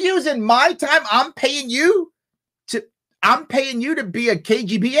 You're using my time. I'm paying you to be a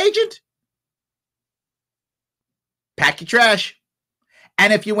KGB agent? Pack your trash.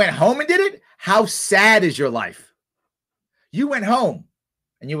 And if you went home and did it, how sad is your life? You went home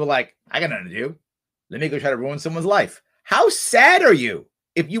and you were like, I got nothing to do. Let me go try to ruin someone's life. How sad are you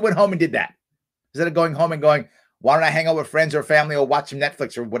if you went home and did that? Instead of going home and going, why don't I hang out with friends or family or watch some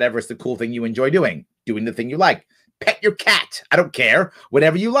Netflix or whatever is the cool thing you enjoy doing the thing you like. Pet your cat. I don't care.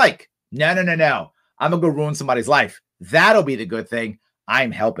 Whatever you like. No. I'm going to go ruin somebody's life. That'll be the good thing.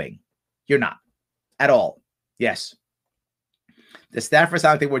 I'm helping. You're not at all. Yes. The staffers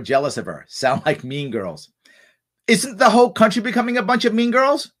sound like they were jealous of her. Sound like mean girls. Isn't the whole country becoming a bunch of mean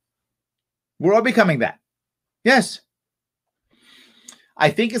girls? We're all becoming that. Yes. I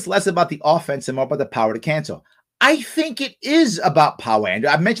think it's less about the offense and more about the power to cancel. I think it is about power, Andrew.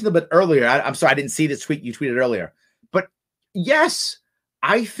 I mentioned a bit earlier. I'm sorry, I didn't see this tweet you tweeted earlier. But yes,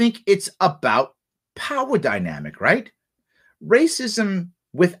 I think it's about power dynamic, right? Racism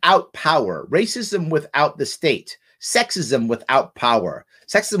without power, racism without the state, sexism without power,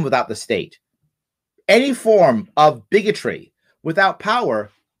 sexism without the state, any form of bigotry without power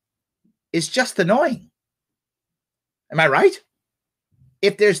is just annoying. Am I right?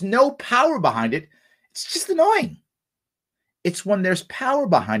 If there's no power behind it, it's just annoying. It's when there's power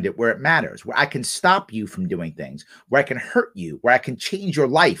behind it where it matters, where I can stop you from doing things, where I can hurt you, where I can change your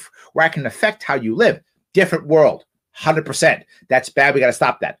life, where I can affect how you live. Different world, 100%. That's bad. We got to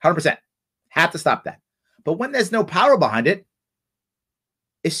stop that. 100%. Have to stop that. But when there's no power behind it,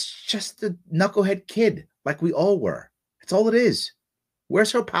 it's just a knucklehead kid like we all were. That's all it is.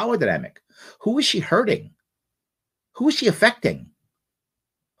 Where's her power dynamic? Who is she hurting? Who is she affecting?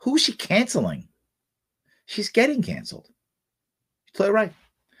 Who is she canceling? She's getting canceled. You're totally right.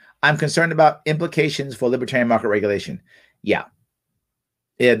 I'm concerned about implications for libertarian market regulation. Yeah,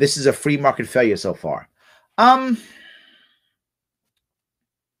 this is a free market failure so far.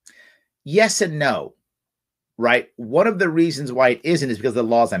 yes and no, right? One of the reasons why it isn't is because of the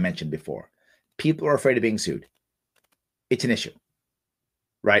laws I mentioned before. People are afraid of being sued. It's an issue,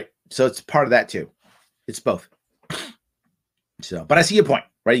 right? So it's part of that too. It's both. So, but I see your point,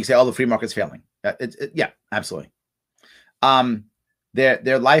 right? You can say, "Oh, the free market's failing." Yeah, absolutely.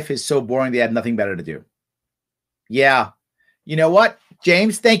 Their life is so boring; they have nothing better to do. Yeah, you know what,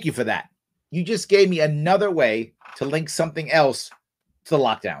 James? Thank you for that. You just gave me another way to link something else to the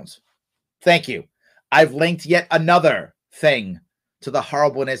lockdowns. Thank you. I've linked yet another thing to the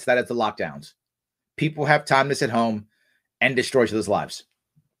horribleness that is the lockdowns. People have time to sit home and destroy each other's lives.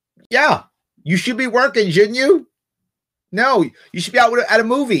 Yeah, you should be working, shouldn't you? No, you should be out at a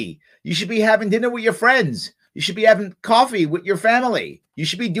movie. You should be having dinner with your friends. You should be having coffee with your family. You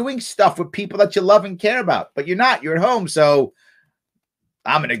should be doing stuff with people that you love and care about, but you're not. You're at home, so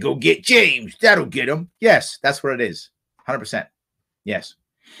I'm going to go get James. That'll get him. Yes, that's what it is. 100%. Yes.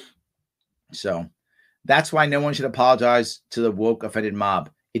 So that's why no one should apologize to the woke offended mob.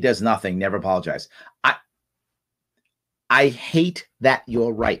 It does nothing. Never apologize. I hate that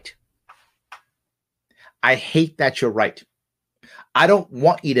you're right. I hate that you're right. I don't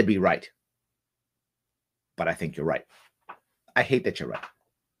want you to be right, but I think you're right. I hate that you're right.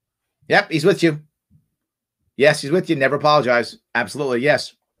 Yep, he's with you. Yes, he's with you. Never apologize. Absolutely,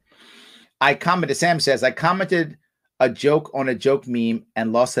 yes. Sam says, I commented a joke on a joke meme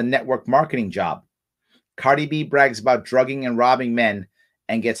and lost a network marketing job. Cardi B brags about drugging and robbing men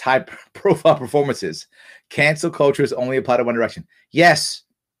and gets high-profile performances. Cancel cultures only apply to one direction. Yes,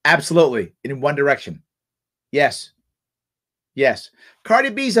 absolutely, in one direction. Yes. Yes. Cardi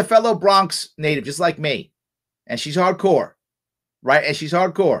B's a fellow Bronx native, just like me. And she's hardcore, right? And she's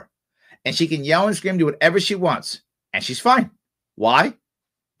hardcore. And she can yell and scream, do whatever she wants. And she's fine. Why?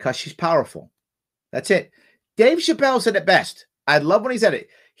 Because she's powerful. That's it. Dave Chappelle said it best. I love when he said it.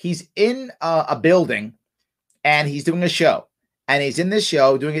 He's in a building and he's doing a show. And he's in this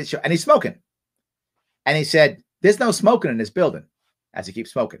show, doing his show, and he's smoking. And he said, there's no smoking in this building, as he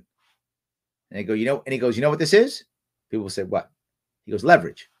keeps smoking. And he goes, you know what this is? People say, what? He goes,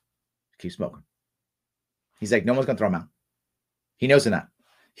 leverage. Keep smoking. He's like, no one's going to throw him out. He knows they're not.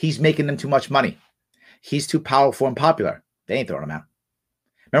 He's making them too much money. He's too powerful and popular. They ain't throwing him out.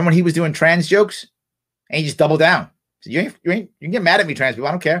 Remember when he was doing trans jokes? And he just doubled down. He said, you can get mad at me, trans people.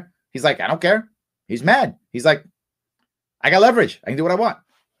 I don't care. He's like, I don't care. He's mad. He's like, I got leverage. I can do what I want.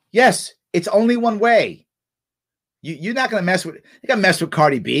 Yes, it's only one way. You're not going to mess with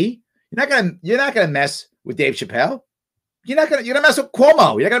Cardi B. You're not gonna mess with Dave Chappelle. You're gonna mess with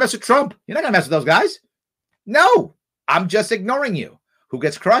Cuomo. You're not gonna mess with Trump. You're not gonna mess with those guys. No, I'm just ignoring you. Who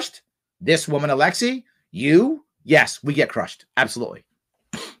gets crushed? This woman, Alexi. You? Yes, we get crushed. Absolutely.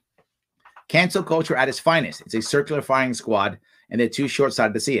 Cancel culture at its finest. It's a circular firing squad, and they're too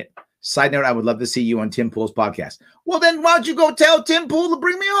short-sighted to see it. Side note, I would love to see you on Tim Pool's podcast. Well, then why don't you go tell Tim Pool to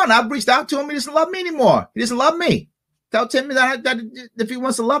bring me on? I've reached out to him. He doesn't love me anymore. He doesn't love me. Tell Tim that if he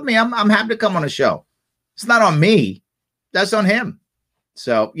wants to love me, I'm happy to come on a show. It's not on me. That's on him.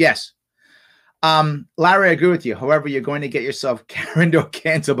 So, yes. Larry, I agree with you. However, you're going to get yourself Karen or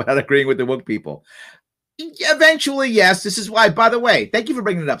canceled without agreeing with the woke people. Eventually, yes. This is why, by the way, thank you for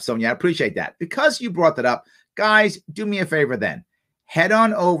bringing it up, Sonia. I appreciate that. Because you brought that up, guys, do me a favor then. Head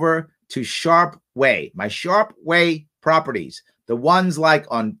on over to Sharp Way, my Sharp Way properties, the ones like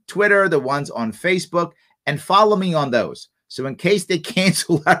on Twitter, the ones on Facebook, and follow me on those. So in case they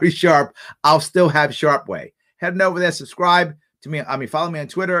cancel Larry Sharp, I'll still have Sharp Way. Head on over there, subscribe to me. Follow me on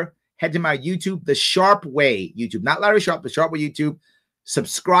Twitter. Head to my YouTube, the Sharp Way YouTube, not Larry Sharp, the Sharp Way YouTube.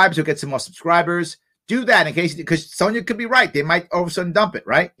 Subscribe so get some more subscribers. Do that in case, because Sonia could be right. They might all of a sudden dump it,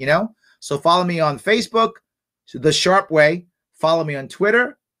 right? So follow me on Facebook, the Sharp Way. Follow me on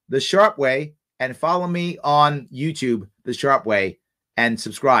Twitter, the Sharp Way, and follow me on YouTube, the Sharp Way, and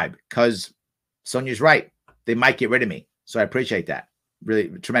subscribe because Sonia's right. They might get rid of me. So I appreciate that really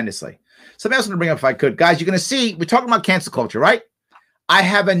tremendously. Something else I'm going to bring up if I could. Guys, you're going to see, we're talking about cancel culture, right? I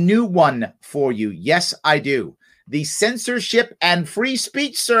have a new one for you. Yes, I do. The Censorship and Free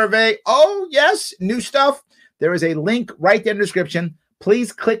Speech Survey. Oh, yes, new stuff. There is a link right there in the description.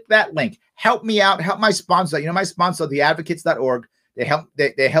 Please click that link. Help me out. Help my sponsor. My sponsor, theadvocates.org.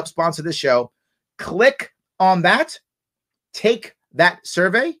 They help sponsor the show. Click on that. Take that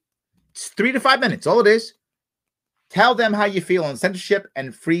survey. It's 3 to 5 minutes. All it is. Tell them how you feel on censorship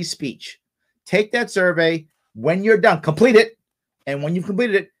and free speech. Take that survey. When you're done, complete it. And when you've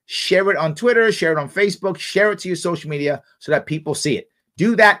completed it, share it on Twitter, share it on Facebook, share it to your social media so that people see it.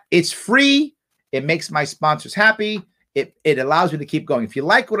 Do that. It's free. It makes my sponsors happy. It allows me to keep going. If you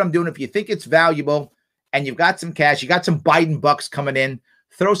like what I'm doing, if you think it's valuable and you've got some cash, you got some Biden bucks coming in,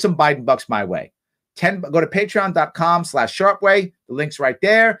 throw some Biden bucks my way. Go to patreon.com/sharpway. The link's right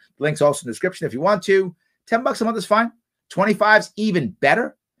there. The link's also in the description if you want to. $10 a month is fine. 25's even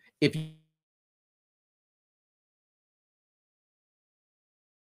better. If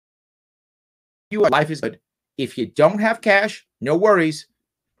your life is good, if you don't have cash, no worries.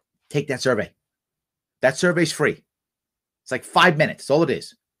 Take that survey. That survey's free. It's like 5 minutes. That's all it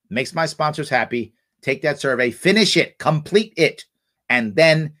is. Makes my sponsors happy. Take that survey, finish it, complete it, and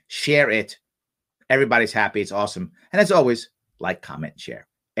then share it. Everybody's happy. It's awesome. And as always, like, comment, share.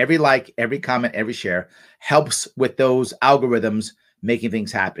 Every like, every comment, every share helps with those algorithms making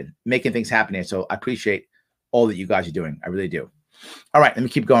things happen here. So I appreciate all that you guys are doing. I really do. All right, let me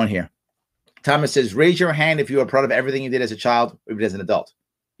keep going here. Thomas says, raise your hand if you are proud of everything you did as a child or even as an adult.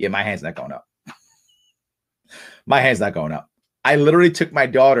 Yeah, my hand's not going up. My hand's not going up. I literally took my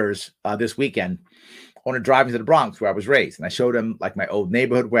daughters this weekend on a drive into the Bronx where I was raised. And I showed them like my old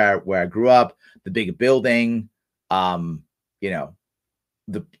neighborhood where I grew up, the big building, the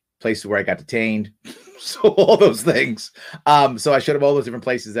places where I got detained. So all those things. So I showed them all those different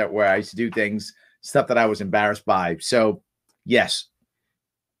places where I used to do things, stuff that I was embarrassed by. So yes,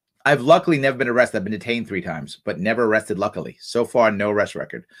 I've luckily never been arrested. I've been detained 3 times, but never arrested, luckily. So far, no arrest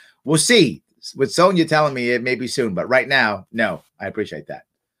record. We'll see. With Sonia telling me it may be soon, but right now, no. I appreciate that.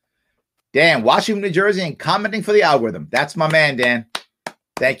 Dan, watching from New Jersey and commenting for the algorithm. That's my man, Dan.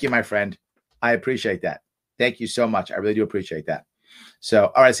 Thank you, my friend. I appreciate that. Thank you so much. I really do appreciate that.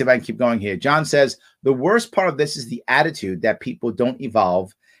 So, all right, see if I can keep going here. John says, the worst part of this is the attitude that people don't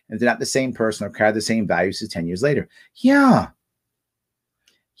evolve and they're not the same person or carry the same values as 10 years later. Yeah.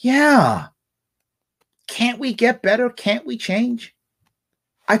 Yeah. Can't we get better? Can't we change?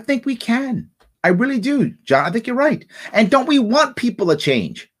 I think we can. I really do, John. I think you're right. And don't we want people to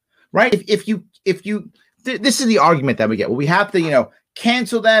change? Right? If you, this is the argument that we get. Well, we have to,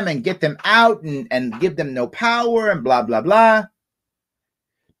 cancel them and get them out and give them no power and blah, blah, blah.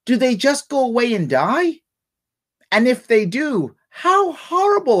 Do they just go away and die? And if they do, how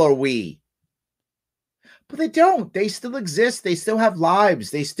horrible are we? But they don't. They still exist. They still have lives.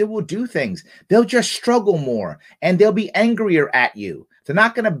 They still will do things. They'll just struggle more and they'll be angrier at you. They're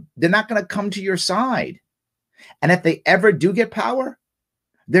not gonna come to your side. And if they ever do get power,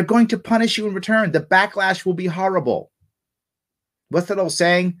 they're going to punish you in return. The backlash will be horrible. What's that old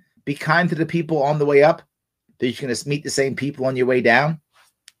saying? Be kind to the people on the way up, that you're going to meet the same people on your way down.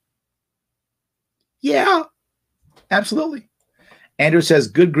 Yeah, absolutely. Andrew says,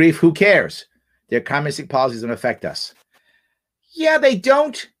 good grief, who cares? Their communistic policies don't affect us. Yeah, they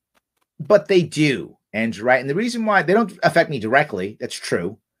don't, but they do. Andrew, right? And the reason why they don't affect me directly, that's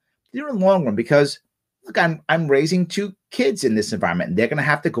true. They're in the long run because, look, I'm raising 2 kids in this environment. And they're going to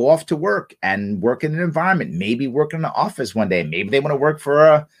have to go off to work and work in an environment, maybe work in an office one day. Maybe they want to work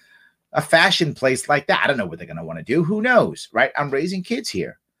for a fashion place like that. I don't know what they're going to want to do. Who knows, right? I'm raising kids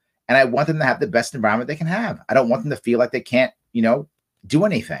here. And I want them to have the best environment they can have. I don't want them to feel like they can't, do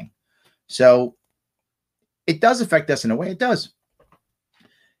anything. So it does affect us in a way. It does.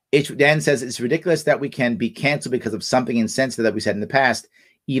 Dan says it's ridiculous that we can be canceled because of something insensitive that we said in the past,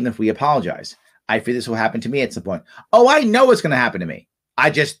 even if we apologize. I fear this will happen to me at some point. Oh, I know it's going to happen to me.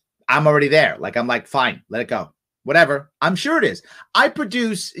 I'm already there. I'm like, fine, let it go. Whatever. I'm sure it is. I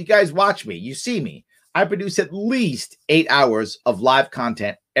produce, you guys watch me, you see me. I produce at least 8 hours of live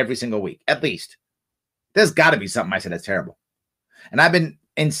content every single week. At least. There's got to be something I said that's terrible. And I've been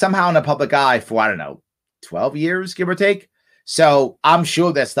somehow in the public eye for, 12 years, give or take. So I'm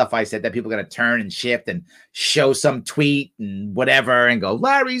sure there's stuff I said that people are going to turn and shift and show some tweet and whatever and go,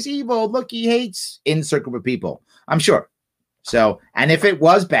 Larry's evil. Look, he hates insert group of people. I'm sure. So, and if it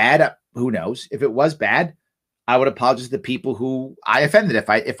was bad, who knows? If it was bad, I would apologize to the people who I offended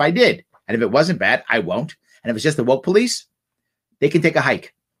if I did. And if it wasn't bad, I won't. And if it's just the woke police, they can take a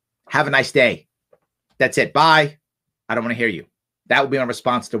hike. Have a nice day. That's it. Bye. I don't want to hear you. That would be my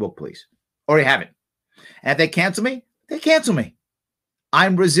response to woke police. Already have it. And if they cancel me, they cancel me.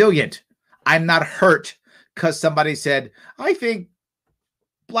 I'm resilient. I'm not hurt because somebody said, I think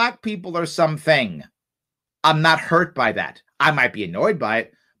black people are something. I'm not hurt by that. I might be annoyed by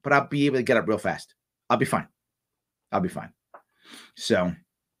it, but I'll be able to get up real fast. I'll be fine. I'll be fine. So,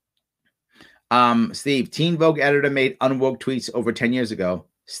 Steve, Teen Vogue editor made unwoke tweets over 10 years ago.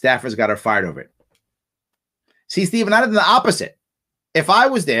 Staffers got her fired over it. See, Steve, not even the opposite. If I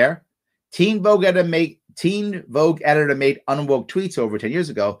was there, Teen Vogue editor made unwoke tweets over 10 years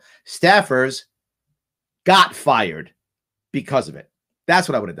ago. Staffers got fired because of it. That's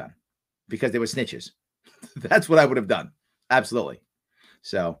what I would have done because they were snitches. That's what I would have done. Absolutely.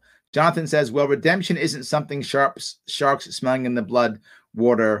 So Jonathan says, well, redemption isn't something sharks smelling in the blood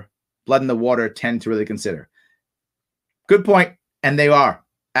blood in the water tend to really consider. Good point. And they are.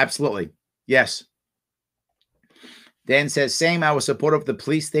 Absolutely. Yes. Dan says, same. I was supportive of the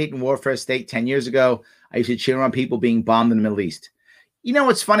police state and warfare state 10 years ago. I used to cheer on people being bombed in the Middle East. You know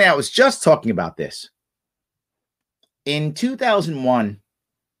what's funny? I was just talking about this. In 2001,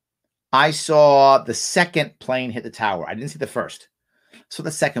 I saw the second plane hit the tower. I didn't see the first. So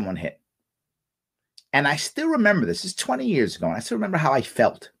the second one hit. And I still remember this. This is 20 years ago. And I still remember how I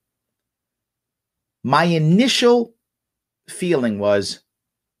felt. My initial feeling was,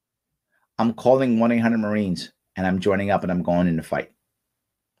 I'm calling 1-800-Marines and I'm joining up and I'm going in to fight.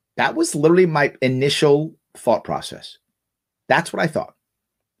 That was literally my initial thought process. That's what I thought.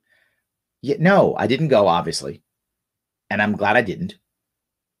 Yet no, I didn't go, obviously. And I'm glad I didn't.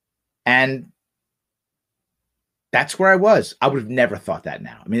 And that's where I was. I would have never thought that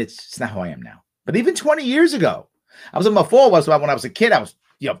now. I mean, it's not who I am now. But even 20 years ago, I was on my phone was when I was a kid. I was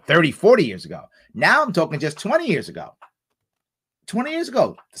 30, 40 years ago. Now I'm talking just 20 years ago. 20 years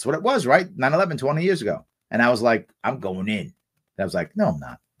ago. That's what it was, right? 9/11, 20 years ago. And I was like, I'm going in. And I was like, no, I'm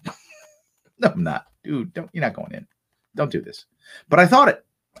not. No, I'm not. Dude, you're not going in. Don't do this. But I thought it.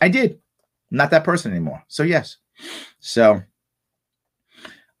 I did. I'm not that person anymore. So yes. So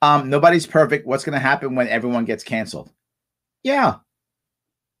nobody's perfect. What's going to happen when everyone gets canceled? Yeah.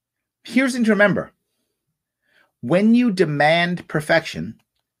 Here's thing to remember. When you demand perfection,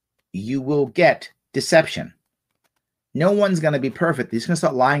 you will get deception. No one's going to be perfect. They're just going to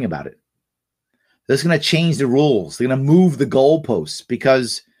start lying about it. They're just going to change the rules. They're going to move the goalposts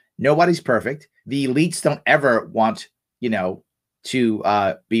because nobody's perfect. The elites don't ever want,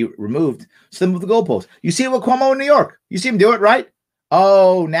 to be removed. So they move the goalposts. You see it with Cuomo in New York. You see him do it, right?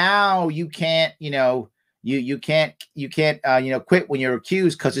 Oh, now you can't, you can't quit when you're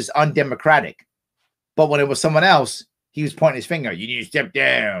accused because it's undemocratic. But when it was someone else, he was pointing his finger. You need to step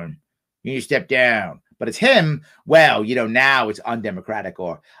down. You need to step down. But it's him. Well, now it's undemocratic,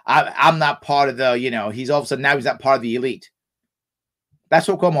 or I'm not part of the, he's all of a sudden now he's not part of the elite. That's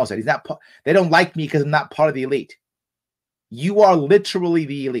what Cuomo said. He's not. They don't like me because I'm not part of the elite. You are literally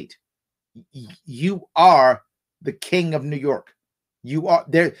the elite. You are the king of New York. You are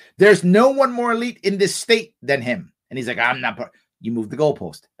there. There's no one more elite in this state than him. And he's like, I'm not part. You move the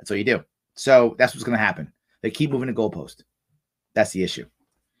goalpost. That's what you do. So that's what's going to happen. They keep moving the goalpost. That's the issue.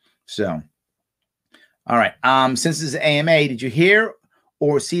 So, all right. Since this is AMA, did you hear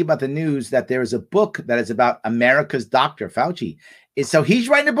or see about the news that there is a book that is about America's Dr. Fauci? So he's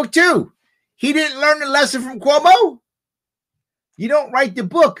writing a book too. He didn't learn the lesson from Cuomo. You don't write the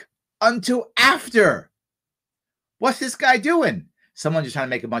book until after. What's this guy doing? Someone just trying to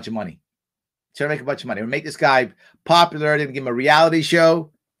make a bunch of money. Trying to make a bunch of money. We'll make this guy popular. They're going to give him a reality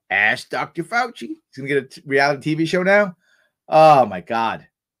show. Ask Dr. Fauci. He's going to get a reality TV show now. Oh, my God.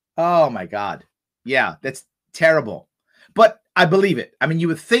 Oh, my God. Yeah, that's terrible. But I believe it. I mean, you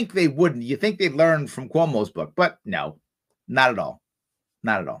would think they wouldn't. You think they'd learn from Cuomo's book. But no, not at all.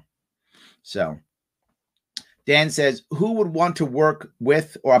 Not at all. So Dan says, who would want to work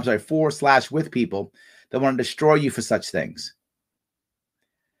with, or I'm sorry, for/with people that want to destroy you for such things?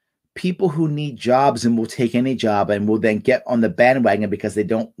 People who need jobs and will take any job and will then get on the bandwagon because they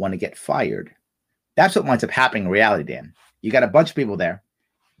don't want to get fired. That's what winds up happening in reality, Dan. You got a bunch of people there,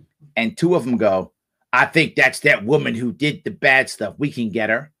 and two of them go, I think that's that woman who did the bad stuff. We can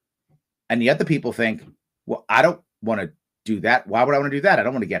get her. And the other people think, well, I don't want to do that. Why would I want to do that? I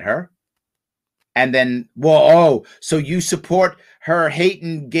don't want to get her. And then, so you support her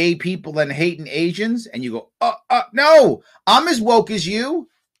hating gay people and hating Asians? And you go, no, I'm as woke as you.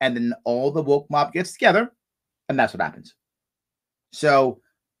 And then all the woke mob gets together, and that's what happens. So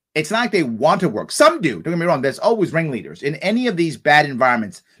it's not like they want to work. Some do. Don't get me wrong. There's always ringleaders. In any of these bad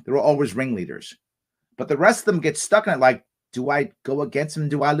environments, there are always ringleaders. But the rest of them get stuck in it like, do I go against them?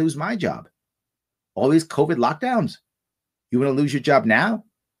 Do I lose my job? All these COVID lockdowns. You want to lose your job now?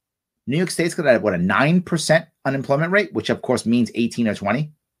 New York State's got a 9% unemployment rate, which of course means 18 or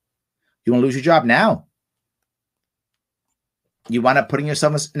 20. You want to lose your job now? You wind up putting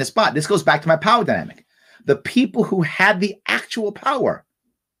yourself in a spot. This goes back to my power dynamic. The people who had the actual power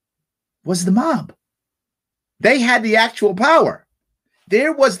was the mob. They had the actual power.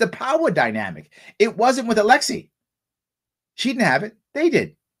 There was the power dynamic. It wasn't with Alexi. She didn't have it. They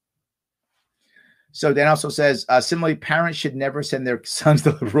did. So Dan also says, similarly, parents should never send their sons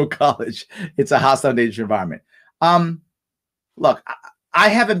to liberal college. It's a hostile, dangerous environment. Look, I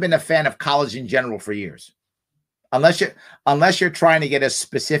haven't been a fan of college in general for years. Unless you're trying to get a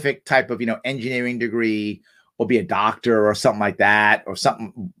specific type of, engineering degree or be a doctor or something like that or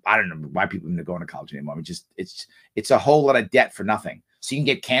something. I don't know why people even go into college anymore. It's a whole lot of debt for nothing. so you can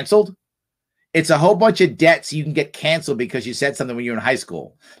get canceled. It's a whole bunch of debt so you can get canceled because you said something when you were in high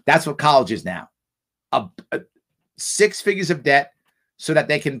school. That's what college is now. 6 figures of debt so that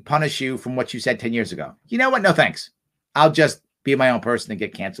they can punish you from what you said 10 years ago. You know what? No, thanks. I'll just be my own person and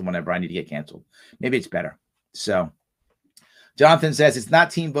get canceled whenever I need to get canceled. Maybe it's better. So Jonathan says it's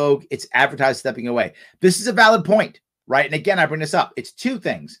not Teen Vogue. It's advertised stepping away. This is a valid point, right? And again, I bring this up. It's 2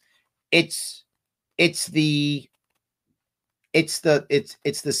 things. It's the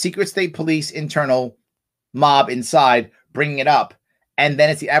secret state police internal mob inside bringing it up, and then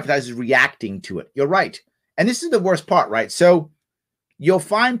it's the advertisers reacting to it. You're right. And this is the worst part, right? So you'll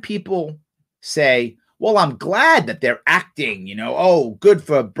find people say, well, I'm glad that they're acting, oh, good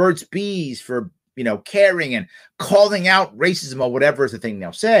for Burt's Bees for, caring and calling out racism or whatever is the thing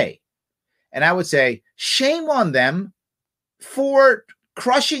they'll say. And I would say, shame on them for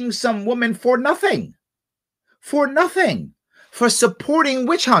crushing some woman for nothing, for supporting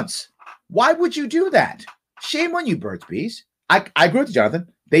witch hunts. Why would you do that? Shame on you, Burt's Bees. I agree with you, Jonathan.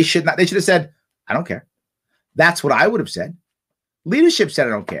 They should have said, I don't care. That's what I would have said. Leadership said,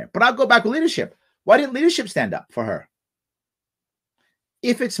 I don't care. But I'll go back with leadership. Why didn't leadership stand up for her?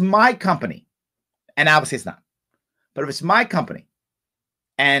 If it's my company, and obviously it's not, but if it's my company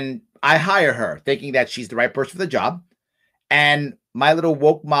and I hire her thinking that she's the right person for the job, and my little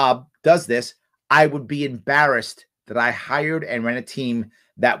woke mob does this, I would be embarrassed that I hired and ran a team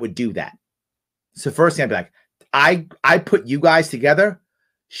that would do that. So first thing I'd be like, I put you guys together.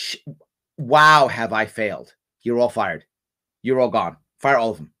 Wow, have I failed? You're all fired. You're all gone. Fire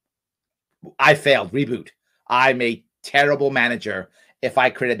all of them. I failed. Reboot. I'm a terrible manager if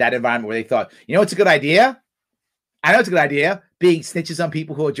I created that environment where they thought, it's a good idea. I know it's a good idea, being snitches on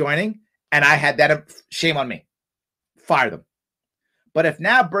people who are joining, and I had that. Shame on me. Fire them. But if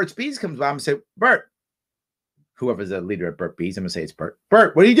now Burt's Bees comes by, I'm going to say, Bert, whoever's the leader at Burt Bees, I'm going to say it's Bert.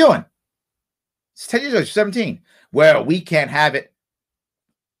 Bert, what are you doing? It's 10 years old, 17. Well, we can't have it.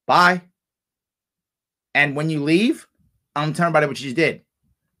 Bye. And when you leave, I'm telling everybody what you just did.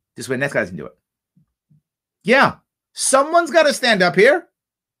 This way, the next guy doesn't do it. Yeah. Someone's got to stand up here.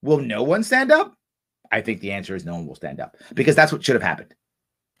 Will no one stand up? I think the answer is no one will stand up, because that's what should have happened.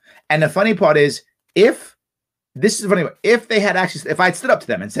 And the funny part is, if they had actually, if I'd stood up to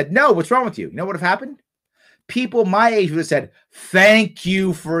them and said, no, what's wrong with you? You know what would have happened? People my age would have said, thank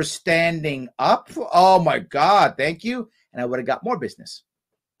you for standing up. Oh my God, thank you. And I would have got more business.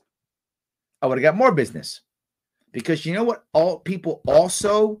 Because you know what all people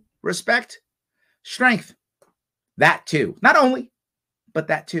also respect? Strength. That too. Not only, but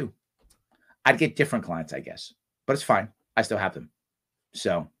that too. I'd get different clients, I guess. But it's fine. I still have them.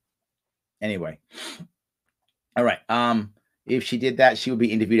 So anyway. All right. If she did that, she would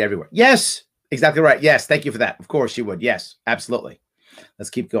be interviewed everywhere. Yes, exactly right. Yes, thank you for that. Of course she would. Yes, absolutely. Let's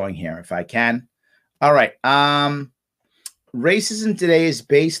keep going here if I can. All right. Racism today is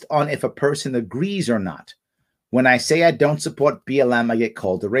based on if a person agrees or not. When I say I don't support BLM, I get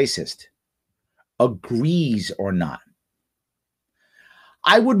called a racist. Agrees or not.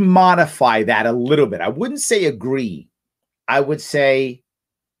 I would modify that a little bit. I wouldn't say agree. I would say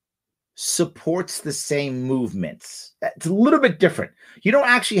supports the same movements. It's a little bit different. You don't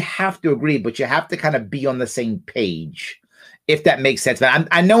actually have to agree, but you have to kind of be on the same page, if that makes sense.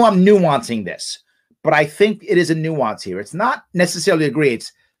 I know I'm nuancing this, but I think it is a nuance here. It's not necessarily agree.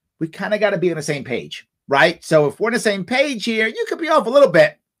 It's we kind of got to be on the same page, right? So if we're on the same page here, you could be off a little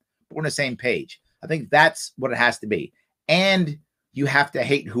bit, but we're on the same page. I think that's what it has to be. And you have to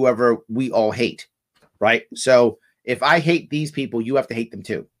hate whoever we all hate, right? So if I hate these people, you have to hate them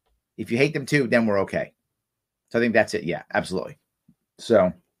too. If you hate them too, then we're okay. So I think that's it. Yeah, absolutely.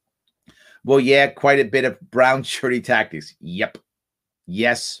 So, well, yeah, quite a bit of brown shirty tactics. Yep.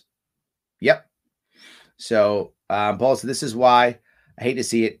 Yes. Yep. So, Paul said, this is why I hate to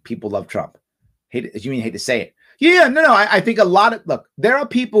see it. People love Trump. Hate to say it. Yeah, no. I think a lot of, look, there are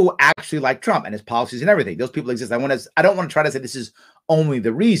people who actually like Trump and his policies and everything. Those people exist. I don't want to try to say this is only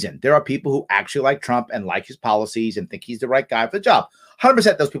the reason. There are people who actually like Trump and like his policies and think he's the right guy for the job.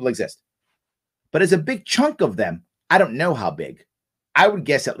 100% those people exist. But as a big chunk of them, I don't know how big. I would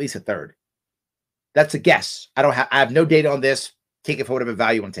guess at least a third. That's a guess. I have no data on this. Take it for whatever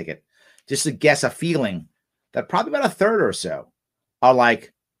value you want to take it. Just a guess, a feeling that probably about a third or so are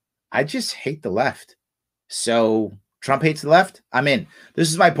like, I just hate the left. So Trump hates the left. I'm in. This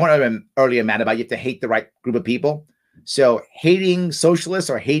is my point earlier, Matt, about you have to hate the right group of people. So hating socialists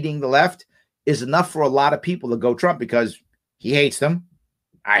or hating the left is enough for a lot of people to go Trump because he hates them.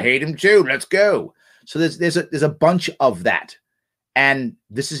 I hate him too. Let's go. So there's a bunch of that. And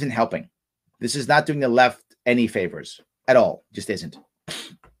this isn't helping. This is not doing the left any favors at all. Just isn't.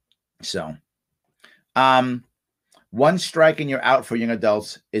 So, one strike and you're out for young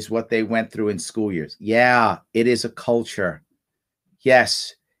adults is what they went through in school years. Yeah, it is a culture.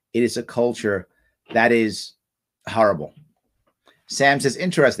 Yes, it is a culture that is horrible. Sam says,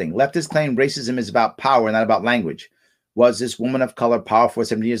 interesting. Leftists claim racism is about power, not about language. Was this woman of color powerful at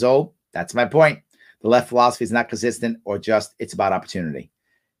 70 years old? That's my point. The left philosophy is not consistent or just it's about opportunity.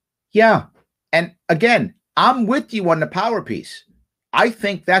 Yeah. And again, I'm with you on the power piece. I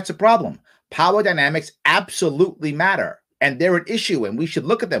think that's a problem. Power dynamics absolutely matter. And they're an issue, and we should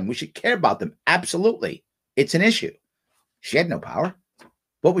look at them. We should care about them. Absolutely. It's an issue. She had no power.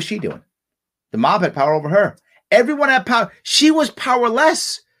 What was she doing? The mob had power over her. Everyone had power. She was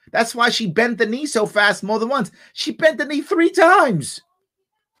powerless. That's why she bent the knee so fast more than once. She bent the knee 3 times.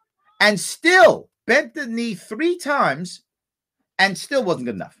 And still bent the knee 3 times and still wasn't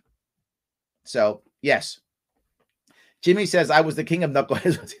good enough. So, yes. Jimmy says, I was the king of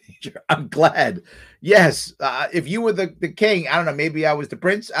knuckleheads as a teenager. I'm glad. Yes. If you were the king, I don't know, maybe I was the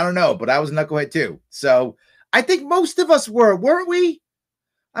prince. I don't know, but I was a knucklehead too. So I think most of us weren't we?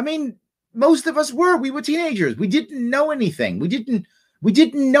 I mean, most of us were. We were teenagers. We didn't know anything. We didn't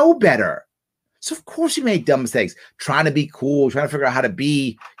know better. So of course we made dumb mistakes, trying to be cool, trying to figure out how to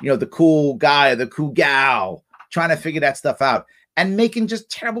be, the cool guy or the cool gal, trying to figure that stuff out and making just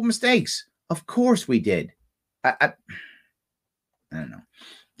terrible mistakes. Of course we did. I don't know.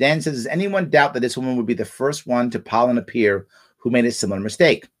 Dan says, does anyone doubt that this woman would be the first one to pollen a peer who made a similar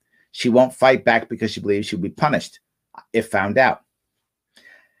mistake? She won't fight back because she believes she'll be punished if found out.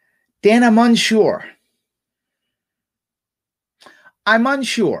 Dan, I'm unsure.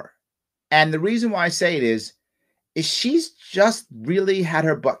 And the reason why I say it is she's just really had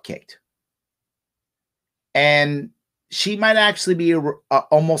her butt kicked. And she might actually be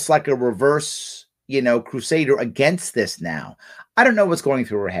almost like a reverse, crusader against this now. I don't know what's going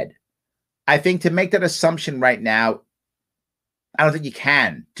through her head. I think to make that assumption right now, I don't think you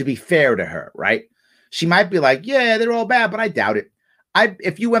can, to be fair to her, right? She might be like, yeah, they're all bad, but I doubt it.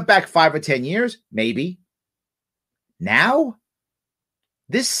 If you went back 5 or 10 years, maybe. Now,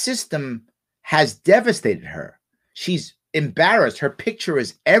 this system has devastated her. She's embarrassed. Her picture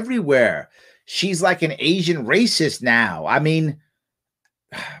is everywhere. She's like an Asian racist now. I mean,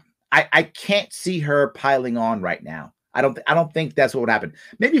 I can't see her piling on right now. I don't think that's what would happen.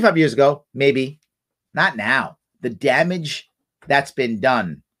 Maybe 5 years ago, maybe. Not now. The damage that's been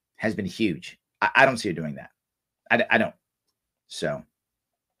done has been huge. I don't see her doing that. I don't. So,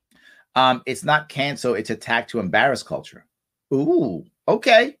 it's not cancel. It's attack to embarrass culture. Ooh,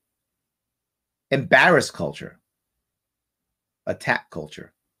 okay. Embarrass culture. Attack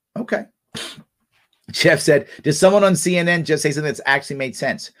culture. Okay. Jeff said, did someone on CNN just say something that's actually made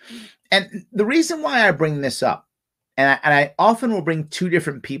sense? And the reason why I bring this up, and I often will bring 2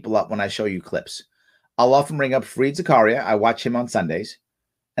 different people up when I show you clips. I'll often bring up Fareed Zakaria. I watch him on Sundays.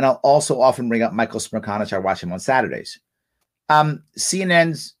 And I'll also often bring up Michael Smerconish. I watch him on Saturdays.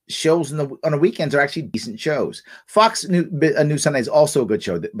 CNN's shows on the weekends are actually decent shows. Fox News Sunday is also a good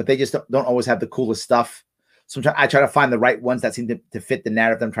show, but they just don't always have the coolest stuff. So I try to find the right ones that seem to fit the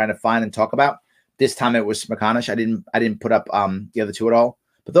narrative I'm trying to find and talk about. This time it was Smerconish. I didn't put up the other 2 at all.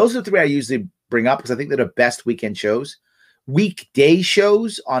 But those are the 3 I usually bring up because I think they're the best weekend shows. Weekday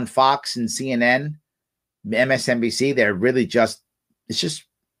shows on Fox and CNN, MSNBC, they're really it's just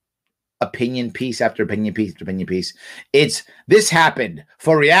opinion piece after opinion piece after opinion piece. It's this happened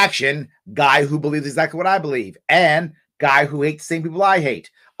for reaction, guy who believes exactly what I believe, and guy who hates the same people I hate.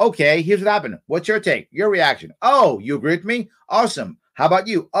 Okay, here's what happened. What's your take? Your reaction? Oh, you agree with me? Awesome. How about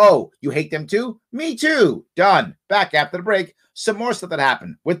you? Oh, you hate them too? Me too. Done. Back after the break. Some more stuff that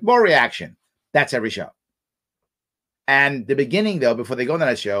happened with more reaction. That's every show. And the beginning, though, before they go on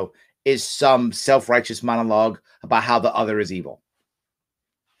that show, is some self-righteous monologue about how the other is evil.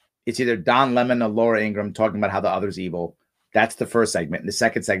 It's either Don Lemon or Laura Ingraham talking about how the other is evil. That's the first segment. And the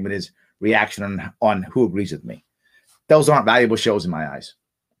second segment is reaction on who agrees with me. Those aren't valuable shows in my eyes.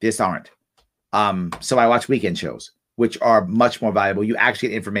 This aren't. So I watch weekend shows, which are much more valuable. You actually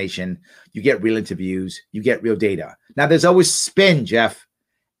get information. You get real interviews. You get real data. Now, there's always spin, Jeff.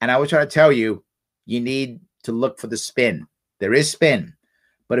 And I always try to tell you, you need to look for the spin. There is spin.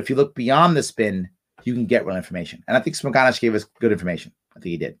 But if you look beyond the spin, you can get real information. And I think Smerconish gave us good information. I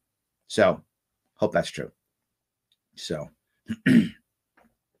think he did. So, hope that's true. So,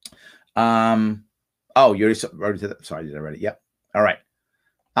 oh, you already said that. Sorry, did I read it? Yep. All right.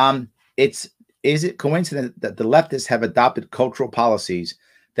 Is it coincidence that the leftists have adopted cultural policies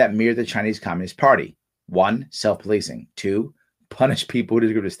that mirror the Chinese Communist Party? 1, self-policing. 2, punish people who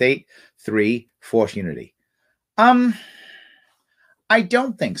disagree with the state. 3, force unity. I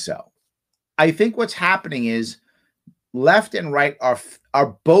don't think so. I think what's happening is left and right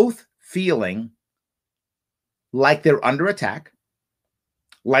are both feeling like they're under attack,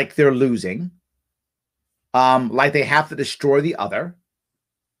 like they're losing, like they have to destroy the other.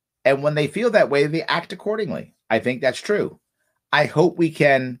 And when they feel that way, they act accordingly. I think that's true. I hope we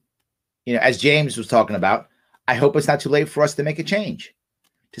can, as James was talking about, I hope it's not too late for us to make a change,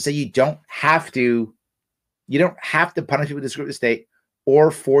 to say you don't have to punish people with disrupt the state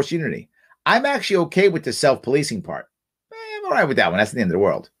or force unity. I'm actually okay with the self-policing part. I'm all right with that one. That's the end of the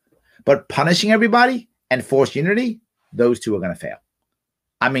world. But punishing everybody and force unity, those two are going to fail.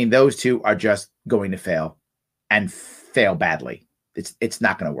 I mean, those two are just going to fail and fail badly. It's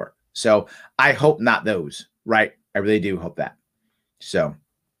not going to work. So I hope not those, right? I really do hope that. So,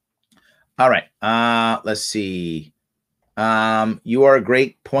 all right. Let's see. You are a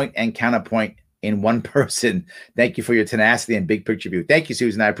great point and counterpoint in one person. Thank you for your tenacity and big picture view. Thank you,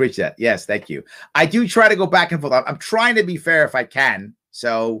 Susan. I appreciate that. Yes, thank you. I do try to go back and forth. I'm trying to be fair if I can.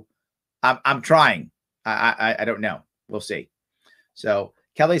 So I'm trying. I don't know. We'll see. So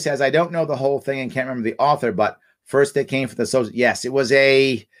Kelly says, I don't know the whole thing and can't remember the author, but first they came for the social. Yes, it was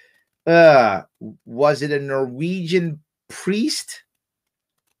was it a Norwegian priest?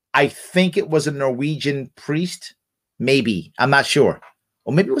 I think it was a Norwegian priest. Maybe. I'm not sure.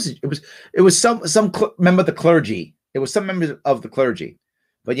 Or maybe it was some member of the clergy. It was some members of the clergy.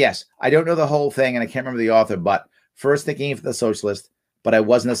 But yes, I don't know the whole thing and I can't remember the author, but first they came for the socialist, but I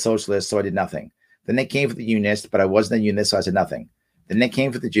wasn't a socialist, so I did nothing. Then they came for the unionist, but I wasn't a unionist, so I said nothing. Then they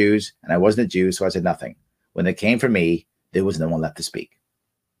came for the Jews and I wasn't a Jew, so I said nothing. When they came for me, there was no one left to speak.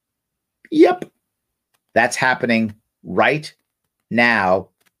 Yep. That's happening right now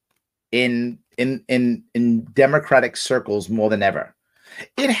in Democratic circles more than ever.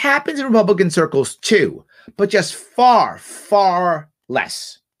 It happens in Republican circles too, but just far, far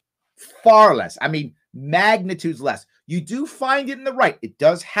less. Far less. I mean, magnitudes less. You do find it in the right. It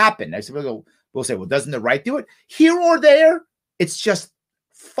does happen. We'll say, well, doesn't the right do it? Here or there, it's just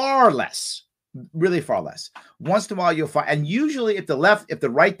far less. Really far less. Once in a while, you'll find, and usually if the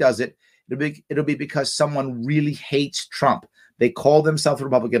right does it, it'll be because someone really hates Trump. They call themselves a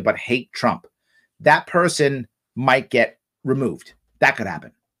Republican, but hate Trump. That person might get removed. That could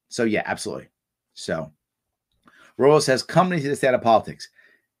happen. So yeah, absolutely. So Royal says, companies need to stay out of politics.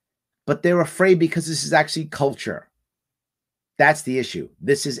 But they're afraid because this is actually culture. That's the issue.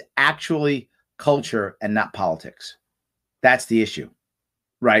 This is actually culture and not politics. That's the issue.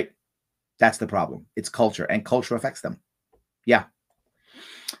 Right? That's the problem. It's culture, and culture affects them. Yeah.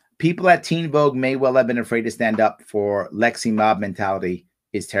 People at Teen Vogue may well have been afraid to stand up for Lexi mob mentality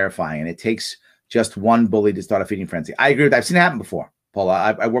is terrifying, and it takes just one bully to start a feeding frenzy. I agree with that. I've seen it happen before,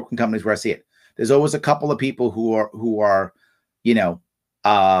 Paula. I work in companies where I see it. There's always a couple of people who are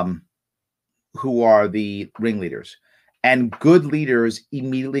the ringleaders, and good leaders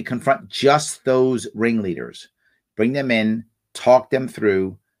immediately confront just those ringleaders, bring them in, talk them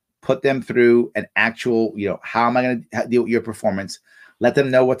through, put them through an actual, how am I going to deal with your performance? Let them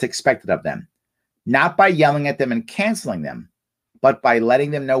know what's expected of them, not by yelling at them and canceling them, but by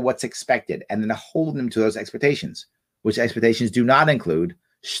letting them know what's expected and then holding them to those expectations, which expectations do not include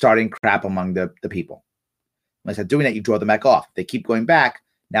starting crap among the people. When I start doing that, you draw them back off. They keep going back.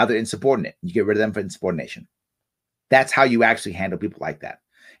 Now they're insubordinate. You get rid of them for insubordination. That's how you actually handle people like that.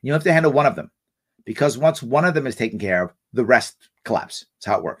 You have to handle one of them, because once one of them is taken care of, the rest collapse. That's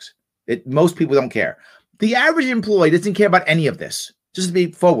how it works. Most people don't care. The average employee doesn't care about any of this. Just to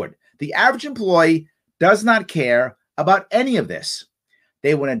be forward, the average employee does not care about any of this.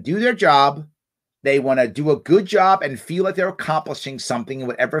 They want to do their job. They want to do a good job and feel like they're accomplishing something in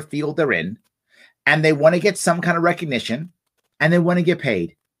whatever field they're in. And they want to get some kind of recognition, and they want to get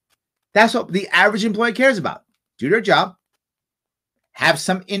paid. That's what the average employee cares about. Do their job, have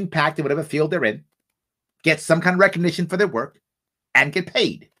some impact in whatever field they're in, get some kind of recognition for their work, and get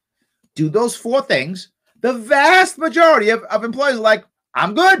paid. Do those four things. The vast majority of employees are like,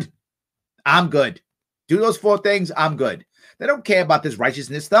 I'm good. I'm good. Do those four things. I'm good. They don't care about this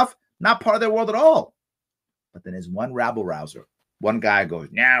righteousness stuff. Not part of their world at all. But then there's one rabble rouser. One guy goes,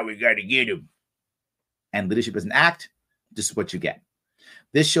 now we got to get him. And leadership doesn't act. This is what you get.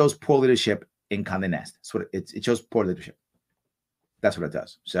 This shows poor leadership in Condé Nast. That's what it shows, poor leadership. That's what it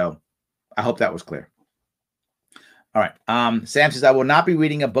does. So I hope that was clear. All right. Sam says, I will not be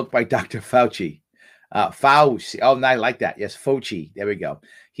reading a book by Dr. Fauci. Fauci. Oh, no, I like that. Yes, Fauci. There we go.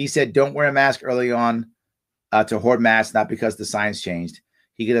 He said, don't wear a mask early on to hoard masks, not because the science changed.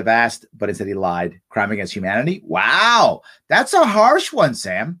 He could have asked, but instead he lied. Crime against humanity? Wow. That's a harsh one,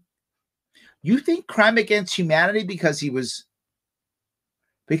 Sam. You think crime against humanity because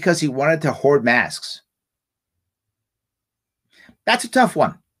because he wanted to hoard masks. That's a tough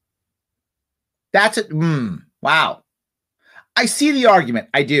one. Wow. I see the argument.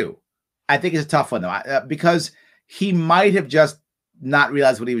 I do. I think it's a tough one, though, because he might have just not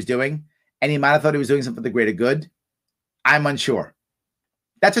realized what he was doing, and he might have thought he was doing something for the greater good. I'm unsure.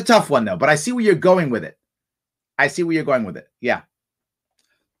 That's a tough one, though, but I see where you're going with it. Yeah.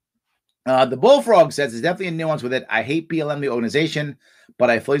 The Bullfrog says there's definitely a nuance with it. I hate BLM, the organization, but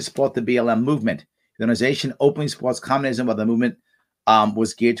I fully support the BLM movement. The organization openly supports communism, but the movement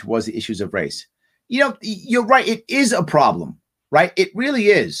was geared towards the issues of race. You're right. It is a problem, right? It really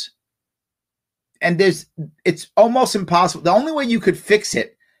is. And it's almost impossible. The only way you could fix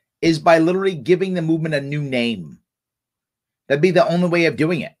it is by literally giving the movement a new name. That'd be the only way of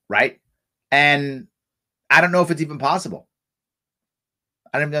doing it, right? And I don't know if it's even possible.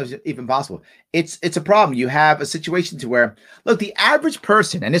 It's a problem. You have a situation to where, look, the average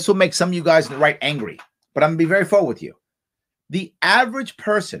person, and this will make some of you guys on the right angry, but I'm going to be very forward with you. The average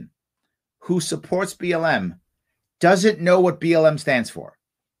person who supports BLM doesn't know what BLM stands for.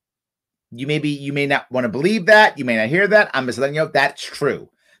 You may not want to believe that. You may not hear that. I'm just letting you know that's true.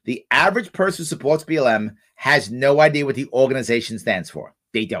 The average person who supports BLM has no idea what the organization stands for.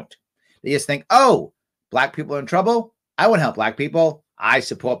 They don't. They just think, oh, black people are in trouble. I want to help black people. I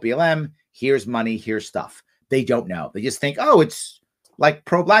support BLM. Here's money. Here's stuff. They don't know. They just think, oh, it's like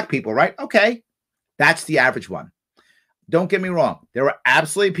pro-black people, right? Okay. That's the average one. Don't get me wrong. There are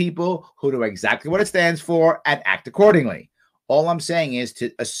absolutely people who know exactly what it stands for and act accordingly. All I'm saying is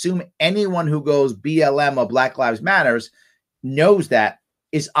to assume anyone who goes BLM or Black Lives Matters knows that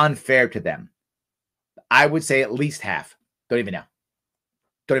is unfair to them. I would say at least half. Don't even know.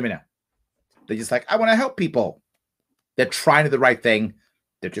 They're just like, I want to help people. They're trying to do the right thing.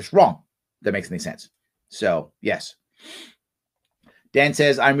 They're just wrong. That makes any sense. So, yes. Dan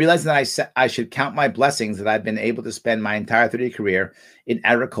says, I'm realizing that I should count my blessings that I've been able to spend my entire 30-year career in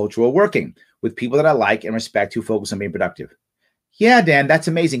agricultural working with people that I like and respect who focus on being productive. Yeah, Dan, that's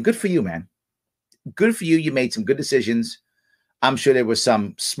amazing. Good for you, man. Good for you. You made some good decisions. I'm sure there was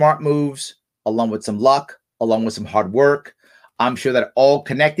some smart moves, along with some luck, along with some hard work. I'm sure that all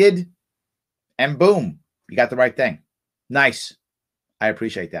connected, and boom, you got the right thing. Nice. I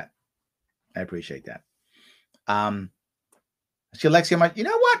appreciate that. She Alexi, I'm like, you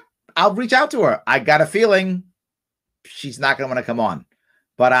know what? I'll reach out to her. I got a feeling she's not going to want to come on,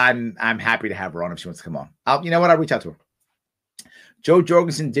 but I'm happy to have her on if she wants to come on. I'll reach out to her. Joe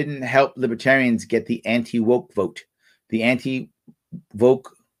Jorgensen didn't help libertarians get the anti-woke vote. The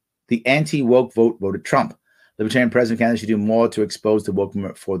anti-woke vote voted Trump. Libertarian president candidate should do more to expose the woke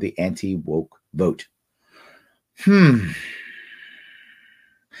movement for the anti-woke vote.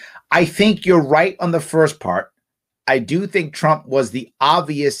 I think you're right on the first part. I do think Trump was the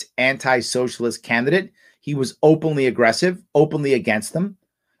obvious anti-socialist candidate. He was openly aggressive, openly against them.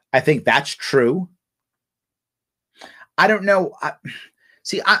 I think that's true. I don't know.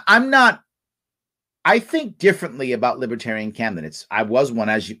 I think differently about libertarian candidates. I was one,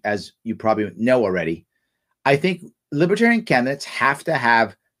 as you probably know already. I think libertarian candidates have to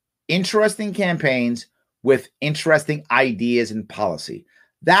have interesting campaigns with interesting ideas and policy.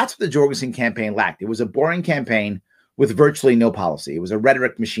 That's what the Jorgensen campaign lacked. It was a boring campaign with virtually no policy. It was a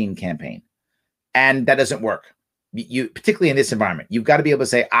rhetoric machine campaign. And that doesn't work. You particularly in this environment, you've got to be able to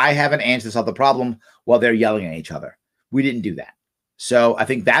say, I have an answer to solve the problem while they're yelling at each other. We didn't do that. So I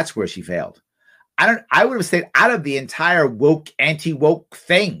think that's where she failed. I would have stayed out of the entire woke, anti-woke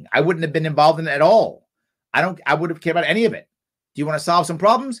thing. I wouldn't have been involved in it at all. I would have cared about any of it. Do you want to solve some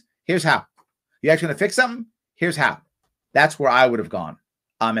problems? Here's how. You actually want to fix something? Here's how. That's where I would have gone.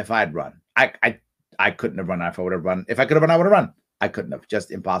 If I'd run. I couldn't have run if I would have run. If I could have run, I would have run. I couldn't have.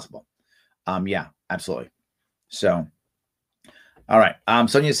 Just impossible. Yeah, absolutely. So, all right.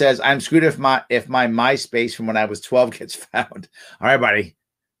 Sonia says, I'm screwed if my MySpace from when I was 12 gets found. All right, buddy.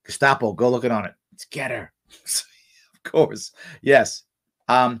 Gestapo, go looking on it. Let's get her. Of course. Yes.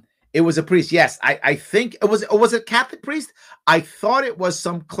 It was a priest. Yes. I think it was a Catholic priest. I thought it was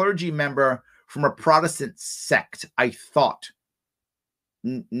some clergy member from a Protestant sect. I thought.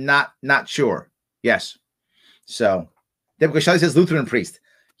 Not sure. Yes. So there we go. Shelley says Lutheran priest.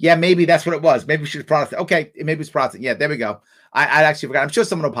 Yeah, maybe that's what it was. Maybe she was Protestant. Okay, maybe it's Protestant. Yeah, there we go. I actually forgot. I'm sure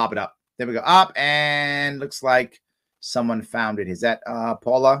someone will pop it up. There we go. Up, and looks like someone found it. Is that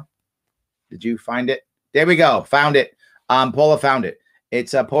Paula? Did you find it? There we go. Found it. Paula found it.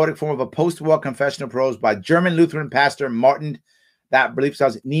 It's a poetic form of a post-war confessional prose by German Lutheran pastor Martin, that belief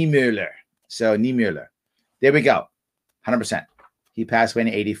was Niemöller. So Niemöller. There we go. 100%. He passed away in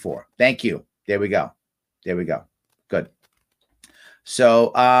 1984. Thank you. There we go. Good.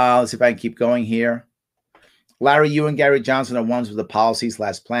 So let's see if I can keep going here. Larry, you and Gary Johnson are ones with the policies,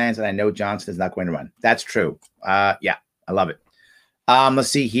 last plans, and I know Johnson is not going to run. That's true. Yeah, I love it. Let's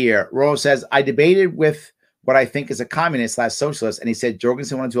see here. Roro says, I debated with what I think is a communist / socialist, and he said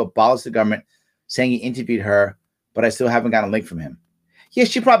Jorgensen wanted to abolish the government, saying he interviewed her, but I still haven't gotten a link from him. Yeah,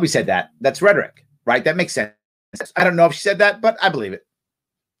 she probably said that. That's rhetoric, right? That makes sense. I don't know if she said that, but I believe it.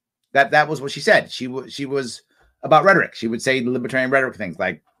 That was what she said. She was about rhetoric. She would say libertarian rhetoric things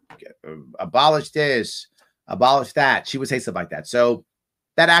like abolish this, abolish that. She would say stuff like that. So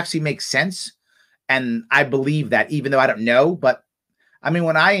that actually makes sense. And I believe that, even though I don't know. But I mean,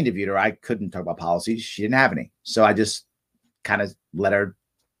 when I interviewed her, I couldn't talk about policies. She didn't have any. So I just kind of let her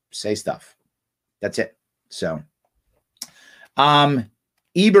say stuff. That's it. So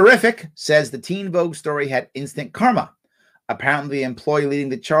Eberific says the Teen Vogue story had instant karma. Apparently, the employee leading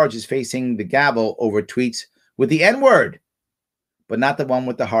the charge is facing the gavel over tweets with the N-word, but not the one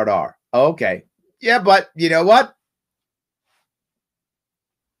with the hard R. Okay. Yeah, but you know what?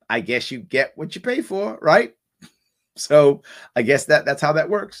 I guess you get what you pay for, right? So I guess that's how that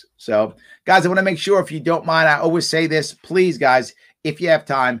works. So, guys, I want to make sure, if you don't mind, I always say this, please, guys, if you have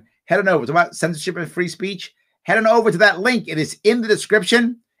time, head on over to about censorship and free speech. Head on over to that link. It is in the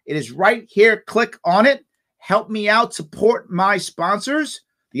description. It is right here. Click on it. Help me out. Support my sponsors,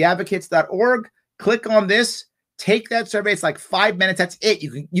 theadvocates.org. Click on this. Take that survey. It's like 5 minutes. That's it.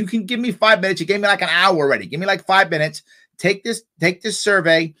 You can give me 5 minutes. You gave me like an hour already. Give me like 5 minutes. Take this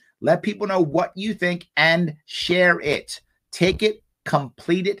survey. Let people know what you think and share it. Take it,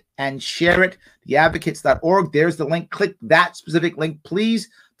 complete it, and share it. Theadvocates.org. There's the link. Click that specific link, please,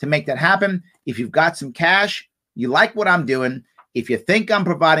 to make that happen. If you've got some cash, you like what I'm doing, if you think I'm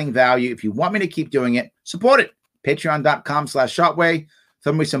providing value, if you want me to keep doing it, support it. Patreon.com/Shotway.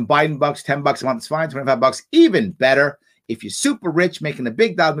 Throw me some Biden bucks, $10 a month is fine, $25 even better. If you're super rich, making the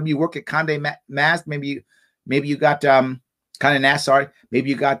big dollars, maybe you work at Condé Nast, maybe you got Condé Nast, sorry. Maybe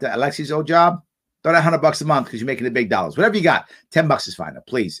you got Alexi's old job. Throw that $100 a month because you're making the big dollars. Whatever you got, $10 is fine. Now,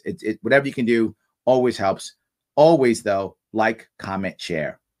 please, whatever you can do always helps. Always, though, like, comment,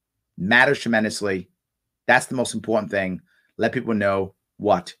 share. Matters tremendously. That's the most important thing. Let people know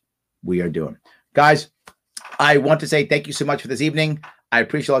what we are doing. Guys, I want to say thank you so much for this evening. I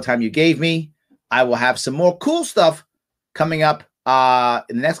appreciate all the time you gave me. I will have some more cool stuff coming up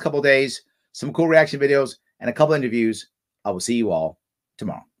in the next couple of days. Some cool reaction videos and a couple interviews. I will see you all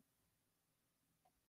tomorrow.